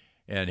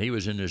 and he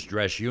was in his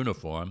dress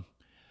uniform.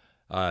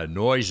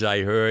 Noise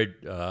I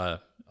heard,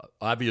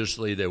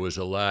 obviously there was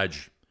a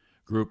large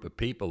group of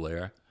people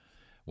there.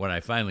 When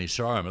I finally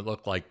saw him, it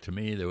looked like to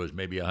me there was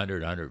maybe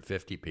 100,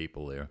 150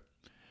 people there.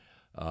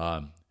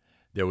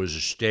 There was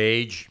a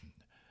stage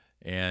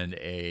and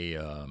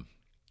a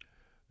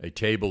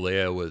table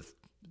there with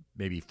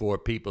maybe 4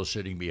 people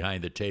sitting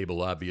behind the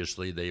table.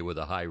 Obviously, they were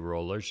the high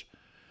rollers.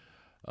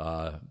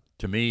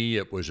 To me,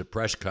 it was a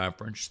press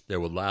conference. There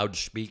were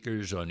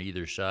loudspeakers on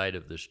either side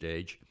of the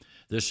stage.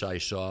 This I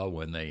saw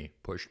when they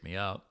pushed me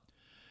out.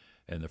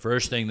 And the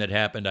first thing that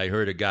happened, I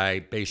heard a guy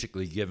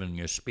basically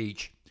giving a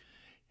speech,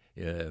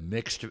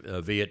 mixed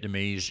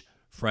Vietnamese,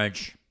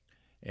 French,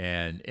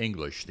 and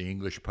English. The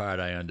English part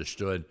I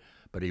understood,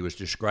 but he was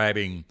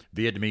describing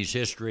Vietnamese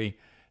history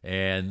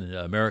and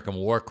American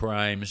war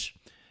crimes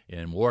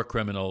and war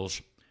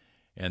criminals,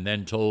 and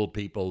then told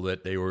people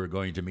that they were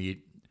going to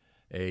meet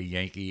a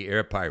Yankee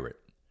air pirate.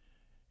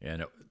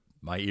 And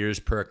my ears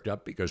perked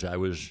up, because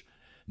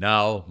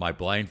now my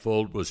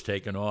blindfold was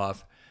taken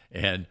off,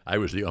 and I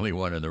was the only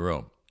one in the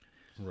room.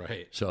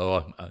 Right.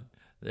 So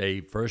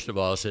they first of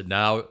all said,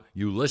 now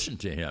you listen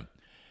to him.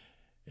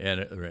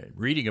 And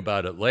reading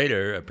about it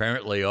later,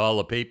 apparently all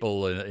the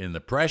people in the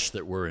press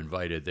that were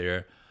invited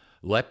there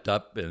leapt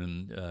up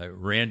and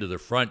ran to the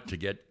front to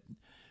get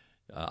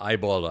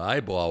eyeball to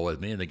eyeball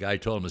with me. And the guy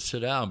told them to sit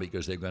down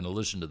because they're going to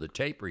listen to the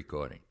tape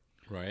recording.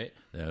 Right.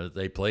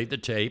 They played the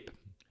tape.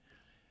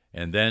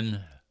 And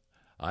then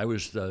I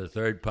was the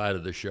third part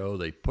of the show.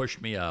 They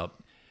pushed me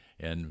out.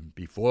 And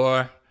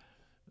before,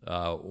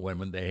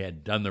 when they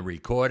had done the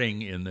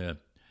recording in the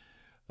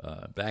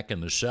back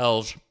in the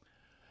cells,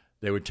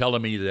 they were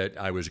telling me that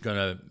I was going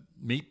to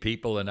meet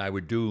people and I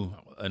would do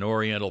an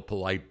Oriental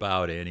polite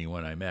bow to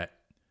anyone I met.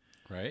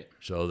 Right.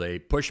 So they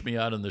pushed me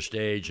out on the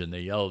stage and they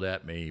yelled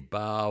at me,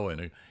 bow.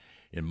 And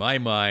in my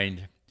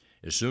mind,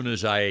 as soon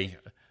as I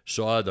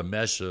saw the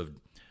mess of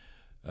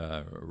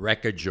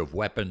wreckage of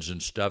weapons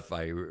and stuff,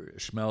 I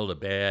smelled a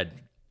bad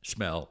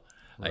smell.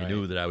 Right. I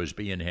knew that I was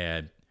being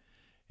had,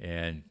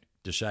 and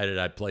decided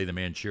I'd play the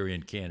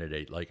Manchurian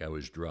Candidate like I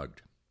was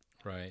drugged.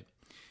 Right.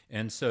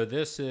 And so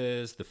this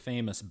is the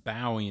famous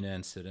bowing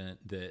incident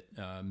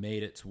that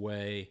made its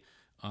way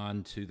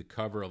onto the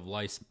cover of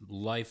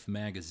Life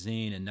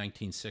magazine in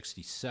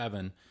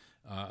 1967,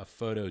 a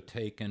photo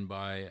taken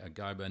by a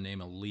guy by the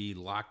name of Lee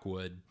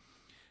Lockwood.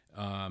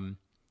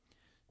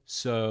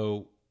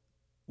 So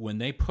when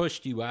they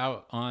pushed you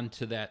out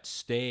onto that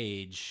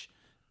stage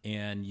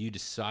and you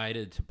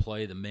decided to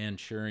play the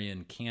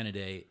Manchurian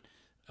Candidate,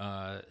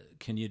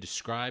 can you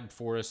describe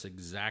for us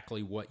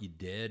exactly what you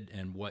did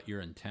and what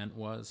your intent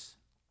was?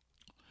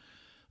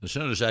 As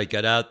soon as I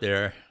got out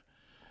there,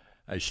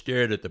 I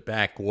stared at the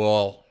back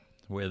wall,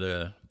 where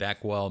the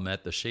back wall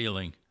met the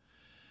ceiling,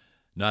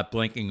 not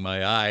blinking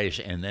my eyes,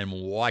 and then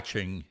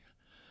watching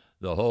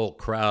the whole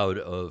crowd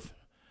of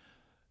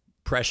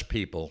press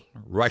people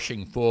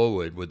rushing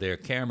forward with their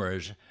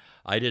cameras.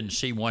 I didn't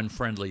see one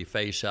friendly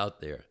face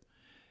out there,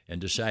 and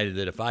decided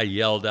that if I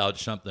yelled out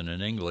something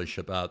in English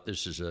about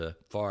this is a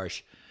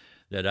farce,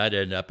 that I'd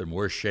end up in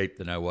worse shape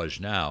than I was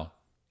now.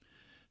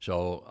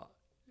 So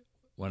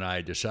when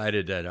I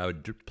decided that I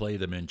would play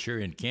the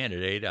Manchurian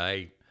Candidate,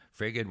 I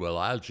figured, well,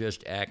 I'll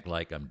just act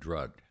like I'm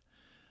drugged,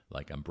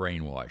 like I'm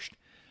brainwashed.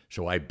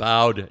 So I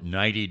bowed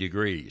 90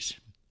 degrees,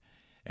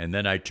 and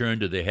then I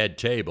turned to the head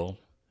table,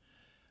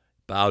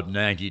 bowed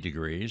 90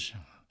 degrees,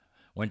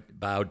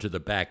 bowed to the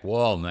back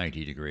wall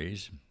 90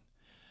 degrees,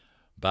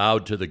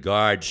 bowed to the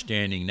guard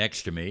standing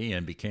next to me,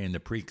 and became the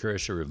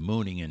precursor of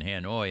mooning in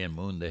Hanoi, and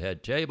mooned the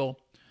head table.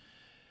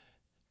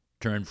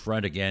 turned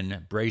front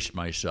again, braced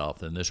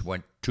myself, and this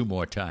went 2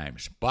 more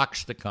times.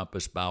 Boxed the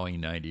compass, bowing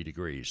 90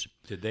 degrees.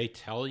 Did they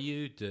tell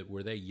you?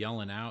 Were they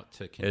yelling out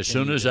to continue? As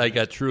soon as I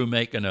got through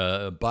making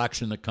a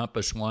box in the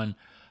compass one,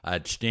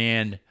 I'd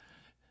stand.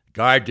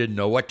 Guard didn't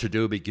know what to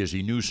do because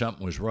he knew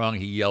something was wrong.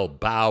 He yelled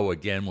bow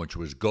again, which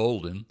was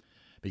golden,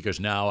 because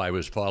now I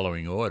was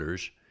following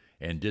orders,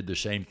 and did the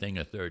same thing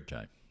a 3rd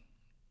time.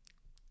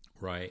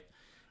 Right.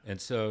 And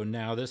so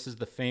now this is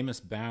the famous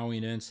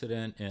bowing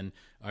incident, and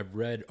I've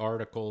read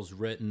articles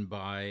written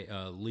by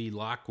Lee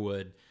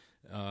Lockwood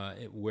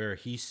where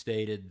he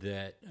stated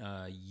that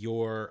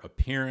your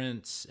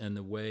appearance and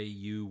the way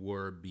you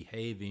were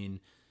behaving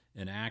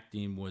and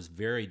acting was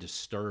very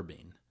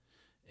disturbing.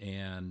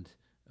 And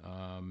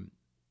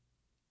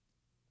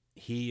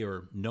he,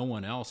 or no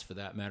one else for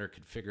that matter,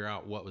 could figure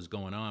out what was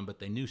going on, but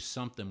they knew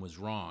something was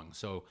wrong.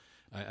 So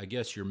I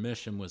guess your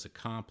mission was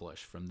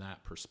accomplished from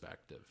that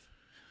perspective.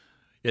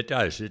 It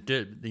does. It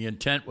did. The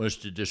intent was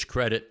to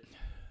discredit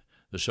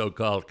the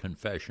so-called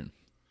confession,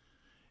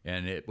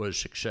 and it was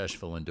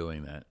successful in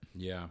doing that.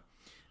 Yeah.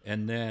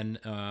 And then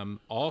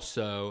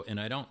also, and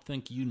I don't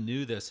think you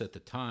knew this at the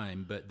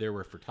time, but there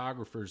were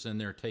photographers in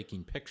there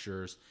taking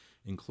pictures,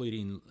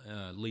 including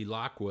Lee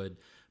Lockwood,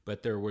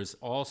 but there was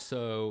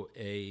also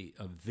a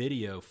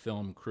video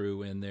film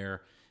crew in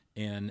there,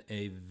 and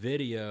a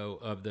video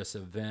of this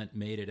event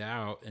made it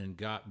out and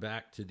got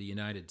back to the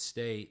United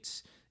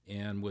States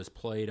and was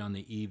played on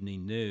the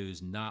evening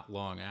news not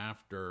long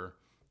after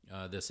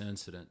this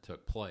incident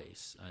took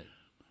place.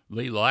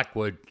 Lee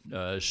Lockwood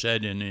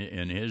said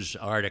in his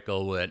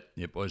article that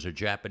it was a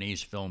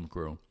Japanese film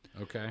crew.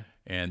 Okay.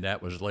 And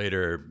that was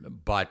later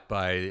bought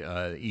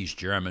by East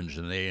Germans,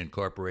 and they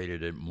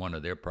incorporated it in one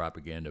of their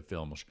propaganda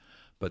films.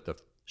 But the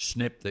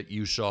snip that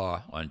you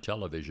saw on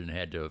television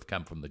had to have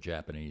come from the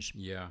Japanese.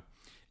 Yeah.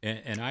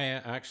 And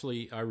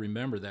I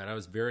remember that. I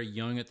was very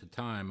young at the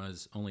time. I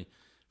was only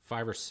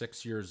 5 or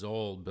 6 years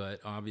old, but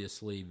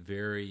obviously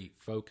very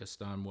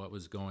focused on what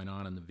was going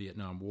on in the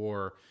Vietnam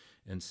War.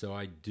 And so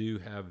I do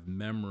have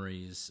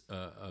memories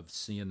of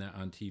seeing that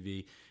on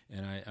TV.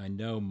 And I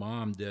know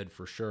Mom did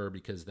for sure,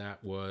 because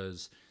that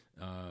was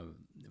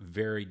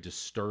very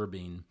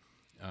disturbing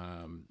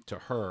to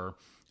her.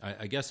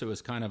 I guess it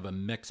was kind of a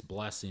mixed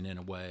blessing in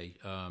a way.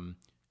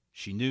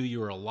 She knew you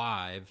were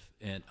alive,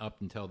 and up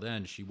until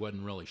then, she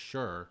wasn't really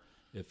sure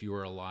if you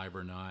were alive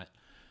or not.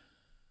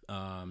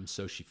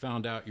 So she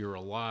found out you were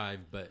alive,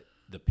 but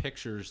the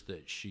pictures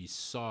that she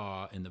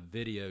saw and the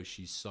video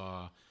she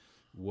saw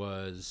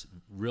was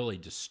really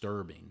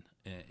disturbing.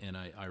 And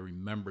I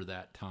remember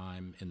that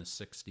time in the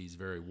 60s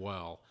very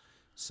well.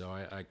 So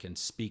I can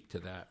speak to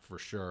that for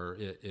sure.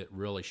 It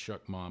really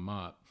shook Mom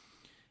up.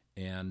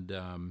 And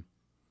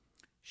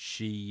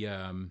she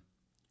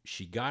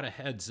got a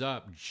heads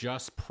up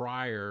just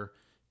prior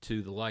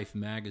to the Life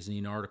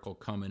magazine article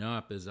coming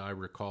up, as I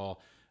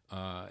recall.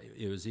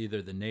 It was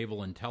either the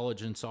Naval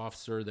Intelligence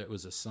officer that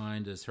was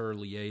assigned as her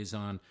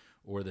liaison,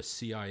 or the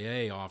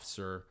CIA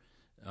officer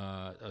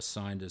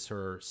assigned as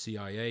her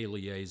CIA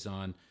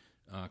liaison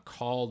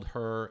called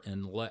her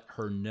and let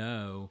her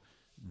know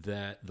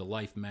that the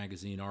Life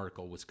magazine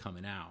article was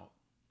coming out.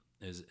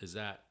 Is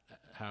that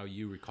how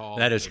you recall?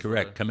 That is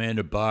correct.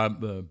 Commander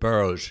Bob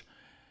Burroughs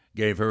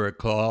gave her a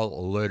call,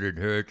 alerted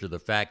her to the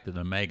fact that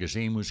the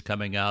magazine was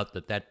coming out,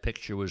 that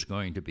picture was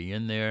going to be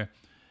in there,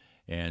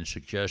 and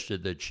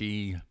suggested that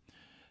she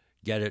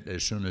get it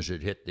as soon as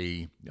it hit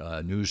the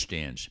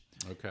newsstands.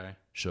 Okay.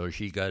 So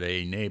she got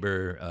a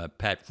neighbor,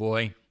 Pat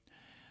Foy,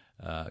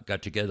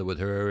 got together with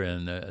her,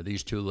 and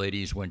these two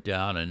ladies went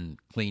down and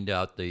cleaned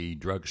out the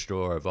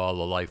drugstore of all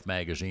the Life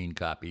magazine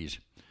copies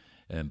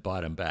and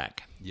bought them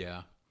back.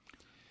 Yeah.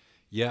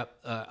 Yep,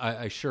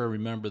 I sure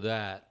remember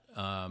that.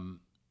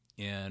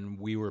 And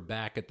we were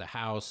back at the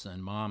house,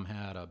 and Mom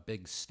had a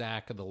big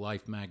stack of the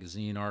Life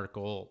magazine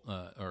article,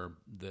 or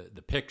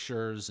the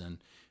pictures, and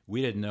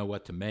we didn't know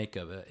what to make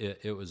of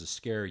it. It was a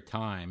scary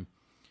time.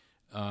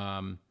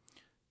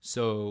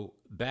 So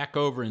back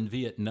over in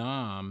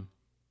Vietnam,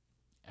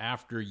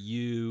 after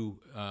you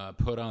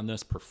put on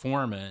this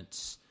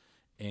performance,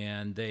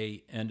 and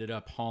they ended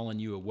up hauling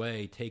you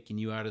away, taking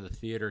you out of the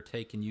theater,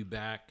 taking you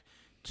back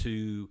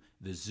to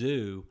the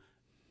zoo,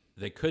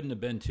 they couldn't have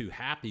been too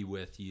happy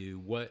with you.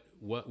 What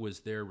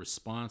was their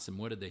response, and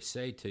what did they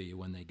say to you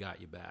when they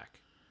got you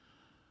back?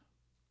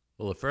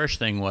 Well, the first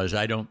thing was,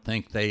 I don't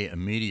think they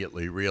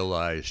immediately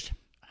realized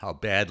how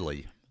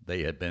badly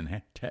they had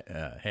been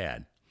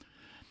had.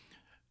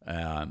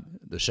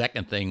 The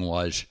second thing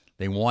was,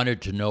 they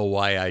wanted to know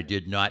why I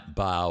did not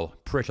bow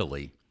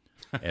prettily,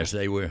 as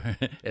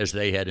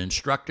they had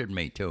instructed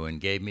me to, and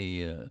gave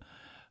me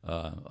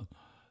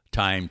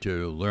time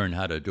to learn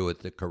how to do it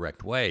the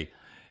correct way.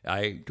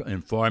 I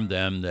informed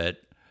them that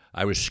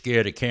I was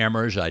scared of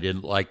cameras. I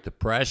didn't like the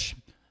press.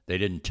 They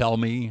didn't tell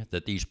me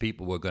that these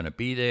people were going to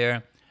be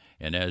there,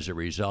 and as a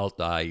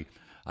result, I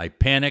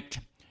panicked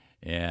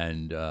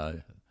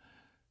and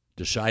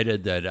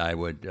decided that I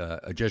would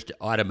just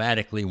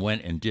automatically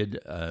went and did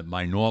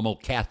my normal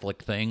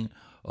Catholic thing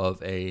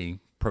of a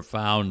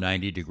profound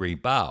 90-degree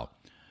bow.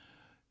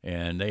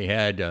 And they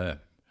had a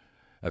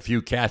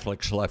few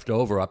Catholics left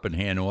over up in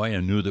Hanoi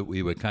and knew that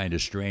we were kind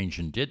of strange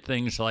and did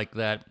things like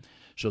that,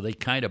 so they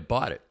kind of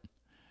bought it.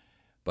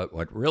 But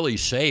what really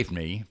saved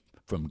me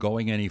from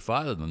going any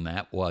farther than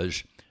that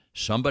was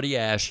somebody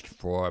asked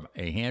for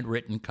a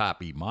handwritten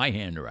copy, my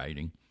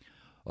handwriting,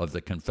 of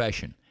the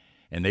confession.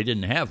 And they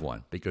didn't have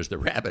one because the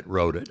rabbit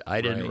wrote it.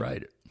 I didn't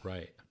write it.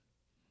 Right.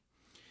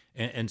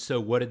 And so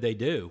what did they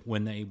do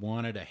when they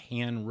wanted a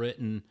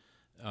handwritten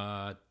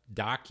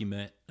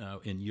document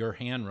in your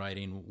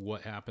handwriting?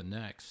 What happened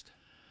next?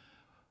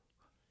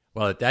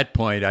 Well, at that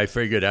point, I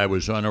figured I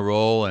was on a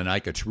roll and I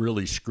could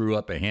really screw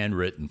up a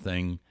handwritten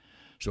thing.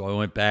 So I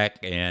went back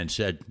and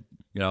said,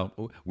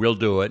 we'll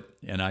do it.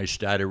 And I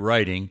started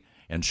writing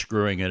and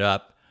screwing it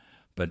up,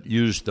 but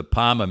used the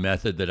Palmer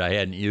method that I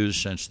hadn't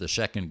used since the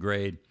second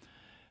grade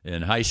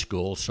in high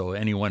school. So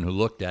anyone who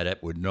looked at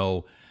it would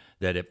know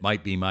that it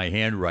might be my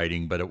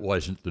handwriting, but it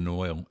wasn't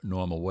the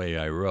normal way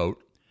I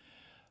wrote.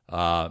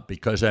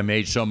 Because I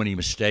made so many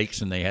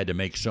mistakes and they had to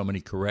make so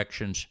many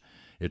corrections,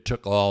 it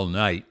took all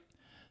night.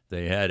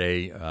 They had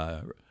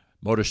a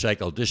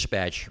motorcycle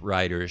dispatch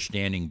rider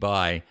standing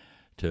by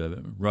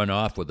to run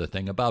off with the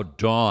thing. About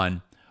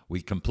dawn,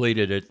 we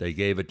completed it. They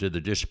gave it to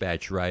the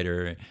dispatch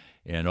rider,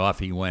 and off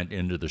he went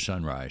into the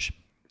sunrise.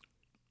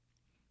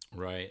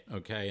 Right.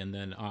 Okay. And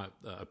then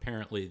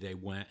apparently they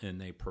went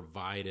and they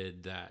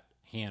provided that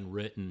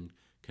handwritten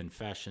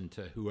confession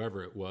to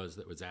whoever it was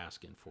that was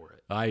asking for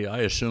it. I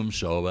assume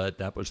so, but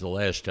that was the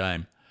last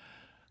time.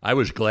 I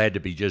was glad to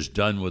be just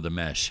done with the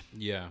mess.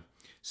 Yeah.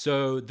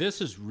 So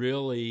this is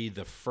really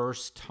the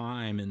first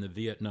time in the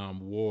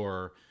Vietnam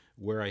War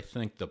where I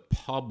think the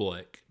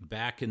public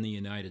back in the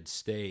United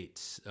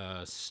States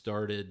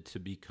started to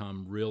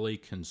become really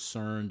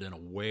concerned and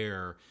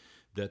aware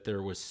that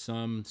there was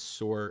some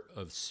sort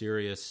of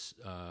serious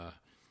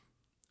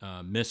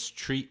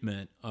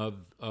mistreatment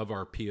of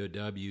our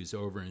POWs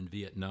over in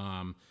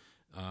Vietnam.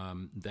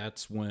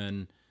 That's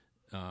when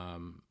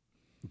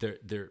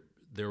there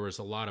was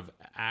a lot of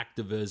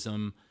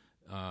activism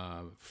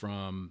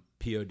from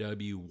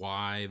POW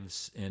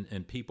wives,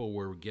 and people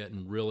were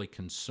getting really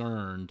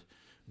concerned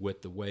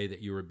with the way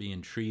that you were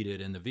being treated.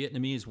 And the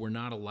Vietnamese were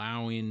not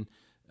allowing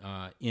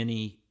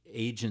any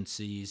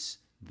agencies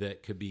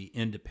that could be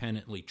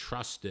independently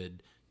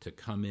trusted to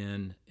come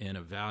in and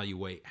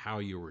evaluate how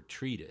you were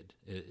treated.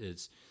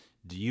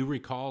 Do you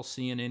recall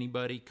seeing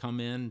anybody come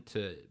in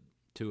to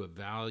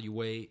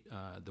evaluate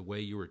the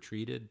way you were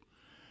treated?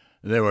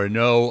 There were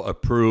no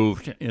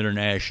approved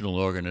international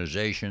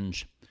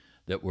organizations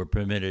that were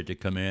permitted to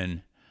come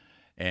in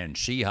and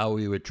see how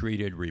we were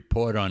treated,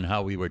 report on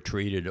how we were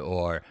treated,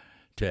 or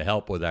to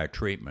help with our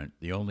treatment.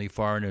 The only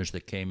foreigners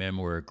that came in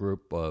were a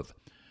group of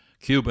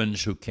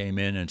Cubans who came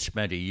in and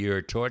spent a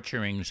year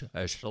torturing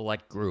a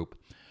select group,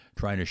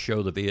 trying to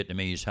show the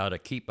Vietnamese how to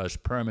keep us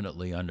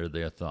permanently under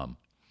their thumb.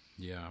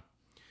 Yeah.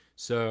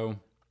 So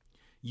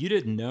you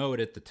didn't know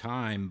it at the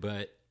time,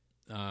 but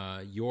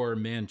your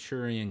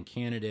Manchurian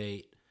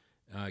Candidate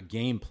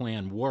game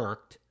plan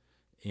worked,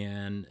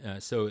 and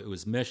so it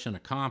was mission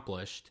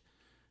accomplished.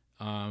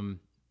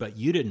 But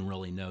you didn't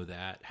really know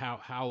that.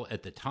 How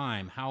at the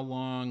time, how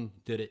long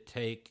did it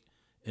take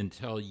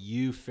until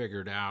you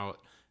figured out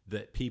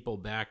that people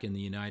back in the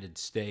United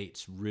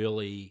States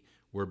really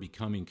were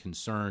becoming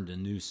concerned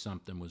and knew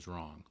something was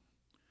wrong?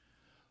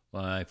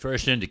 Well, my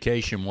first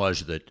indication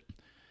was that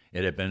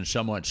it had been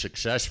somewhat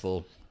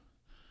successful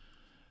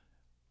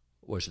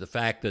was the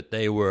fact that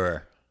they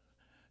were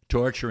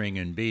torturing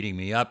and beating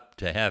me up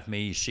to have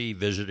me see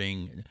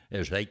visiting,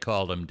 as they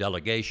called them,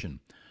 delegation.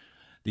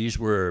 These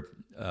were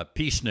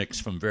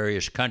peaceniks from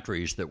various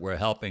countries that were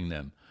helping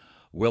them.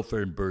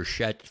 Wilfred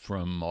Burchett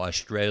from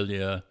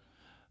Australia,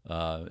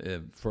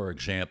 for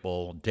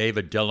example,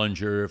 David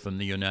Dillinger from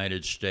the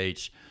United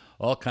States.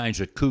 All kinds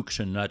of kooks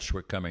and nuts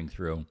were coming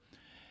through.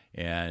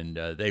 And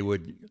they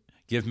would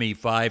give me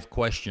 5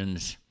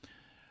 questions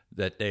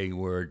that they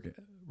would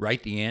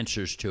write the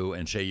answers to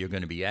and say, you're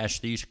going to be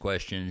asked these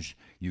questions,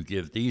 you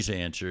give these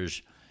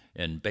answers,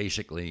 and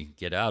basically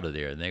get out of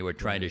there. And they were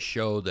trying to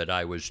show that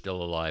I was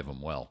still alive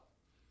and well.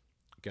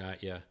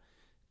 Got ya.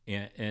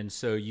 And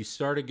so you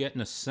started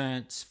getting a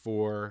sense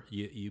for,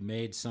 you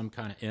made some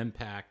kind of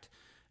impact.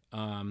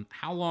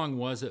 How long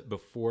was it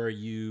before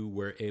you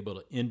were able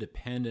to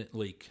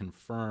independently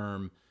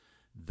confirm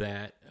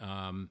that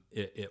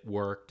it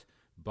worked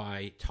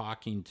by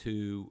talking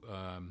to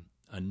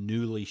a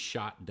newly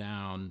shot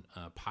down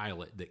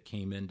pilot that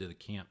came into the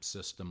camp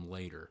system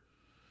later?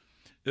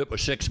 It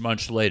was 6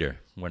 months later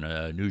when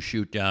a new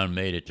shoot down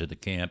made it to the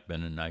camp,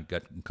 and I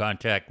got in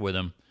contact with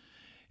him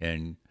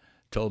and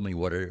told me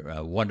what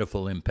a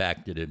wonderful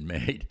impact it had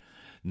made.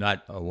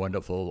 Not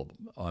wonderful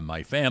on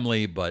my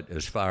family, but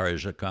as far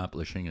as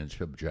accomplishing its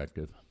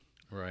objective.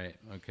 Right,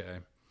 okay.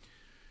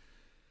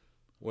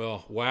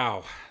 Well,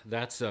 wow,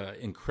 that's an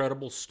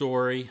incredible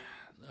story.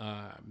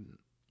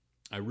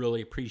 I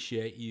really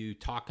appreciate you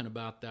talking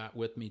about that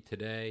with me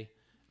today.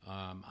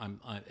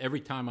 Every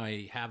time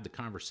I have the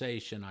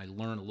conversation, I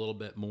learn a little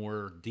bit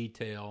more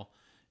detail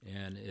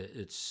and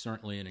it's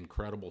certainly an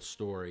incredible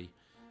story.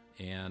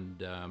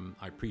 And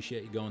I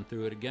appreciate you going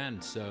through it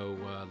again. So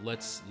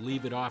let's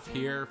leave it off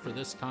here for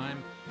this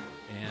time,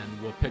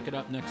 and we'll pick it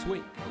up next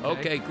week.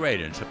 Okay, great.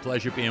 And it's a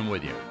pleasure being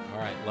with you. All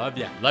right. Love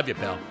you. Love you,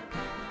 pal.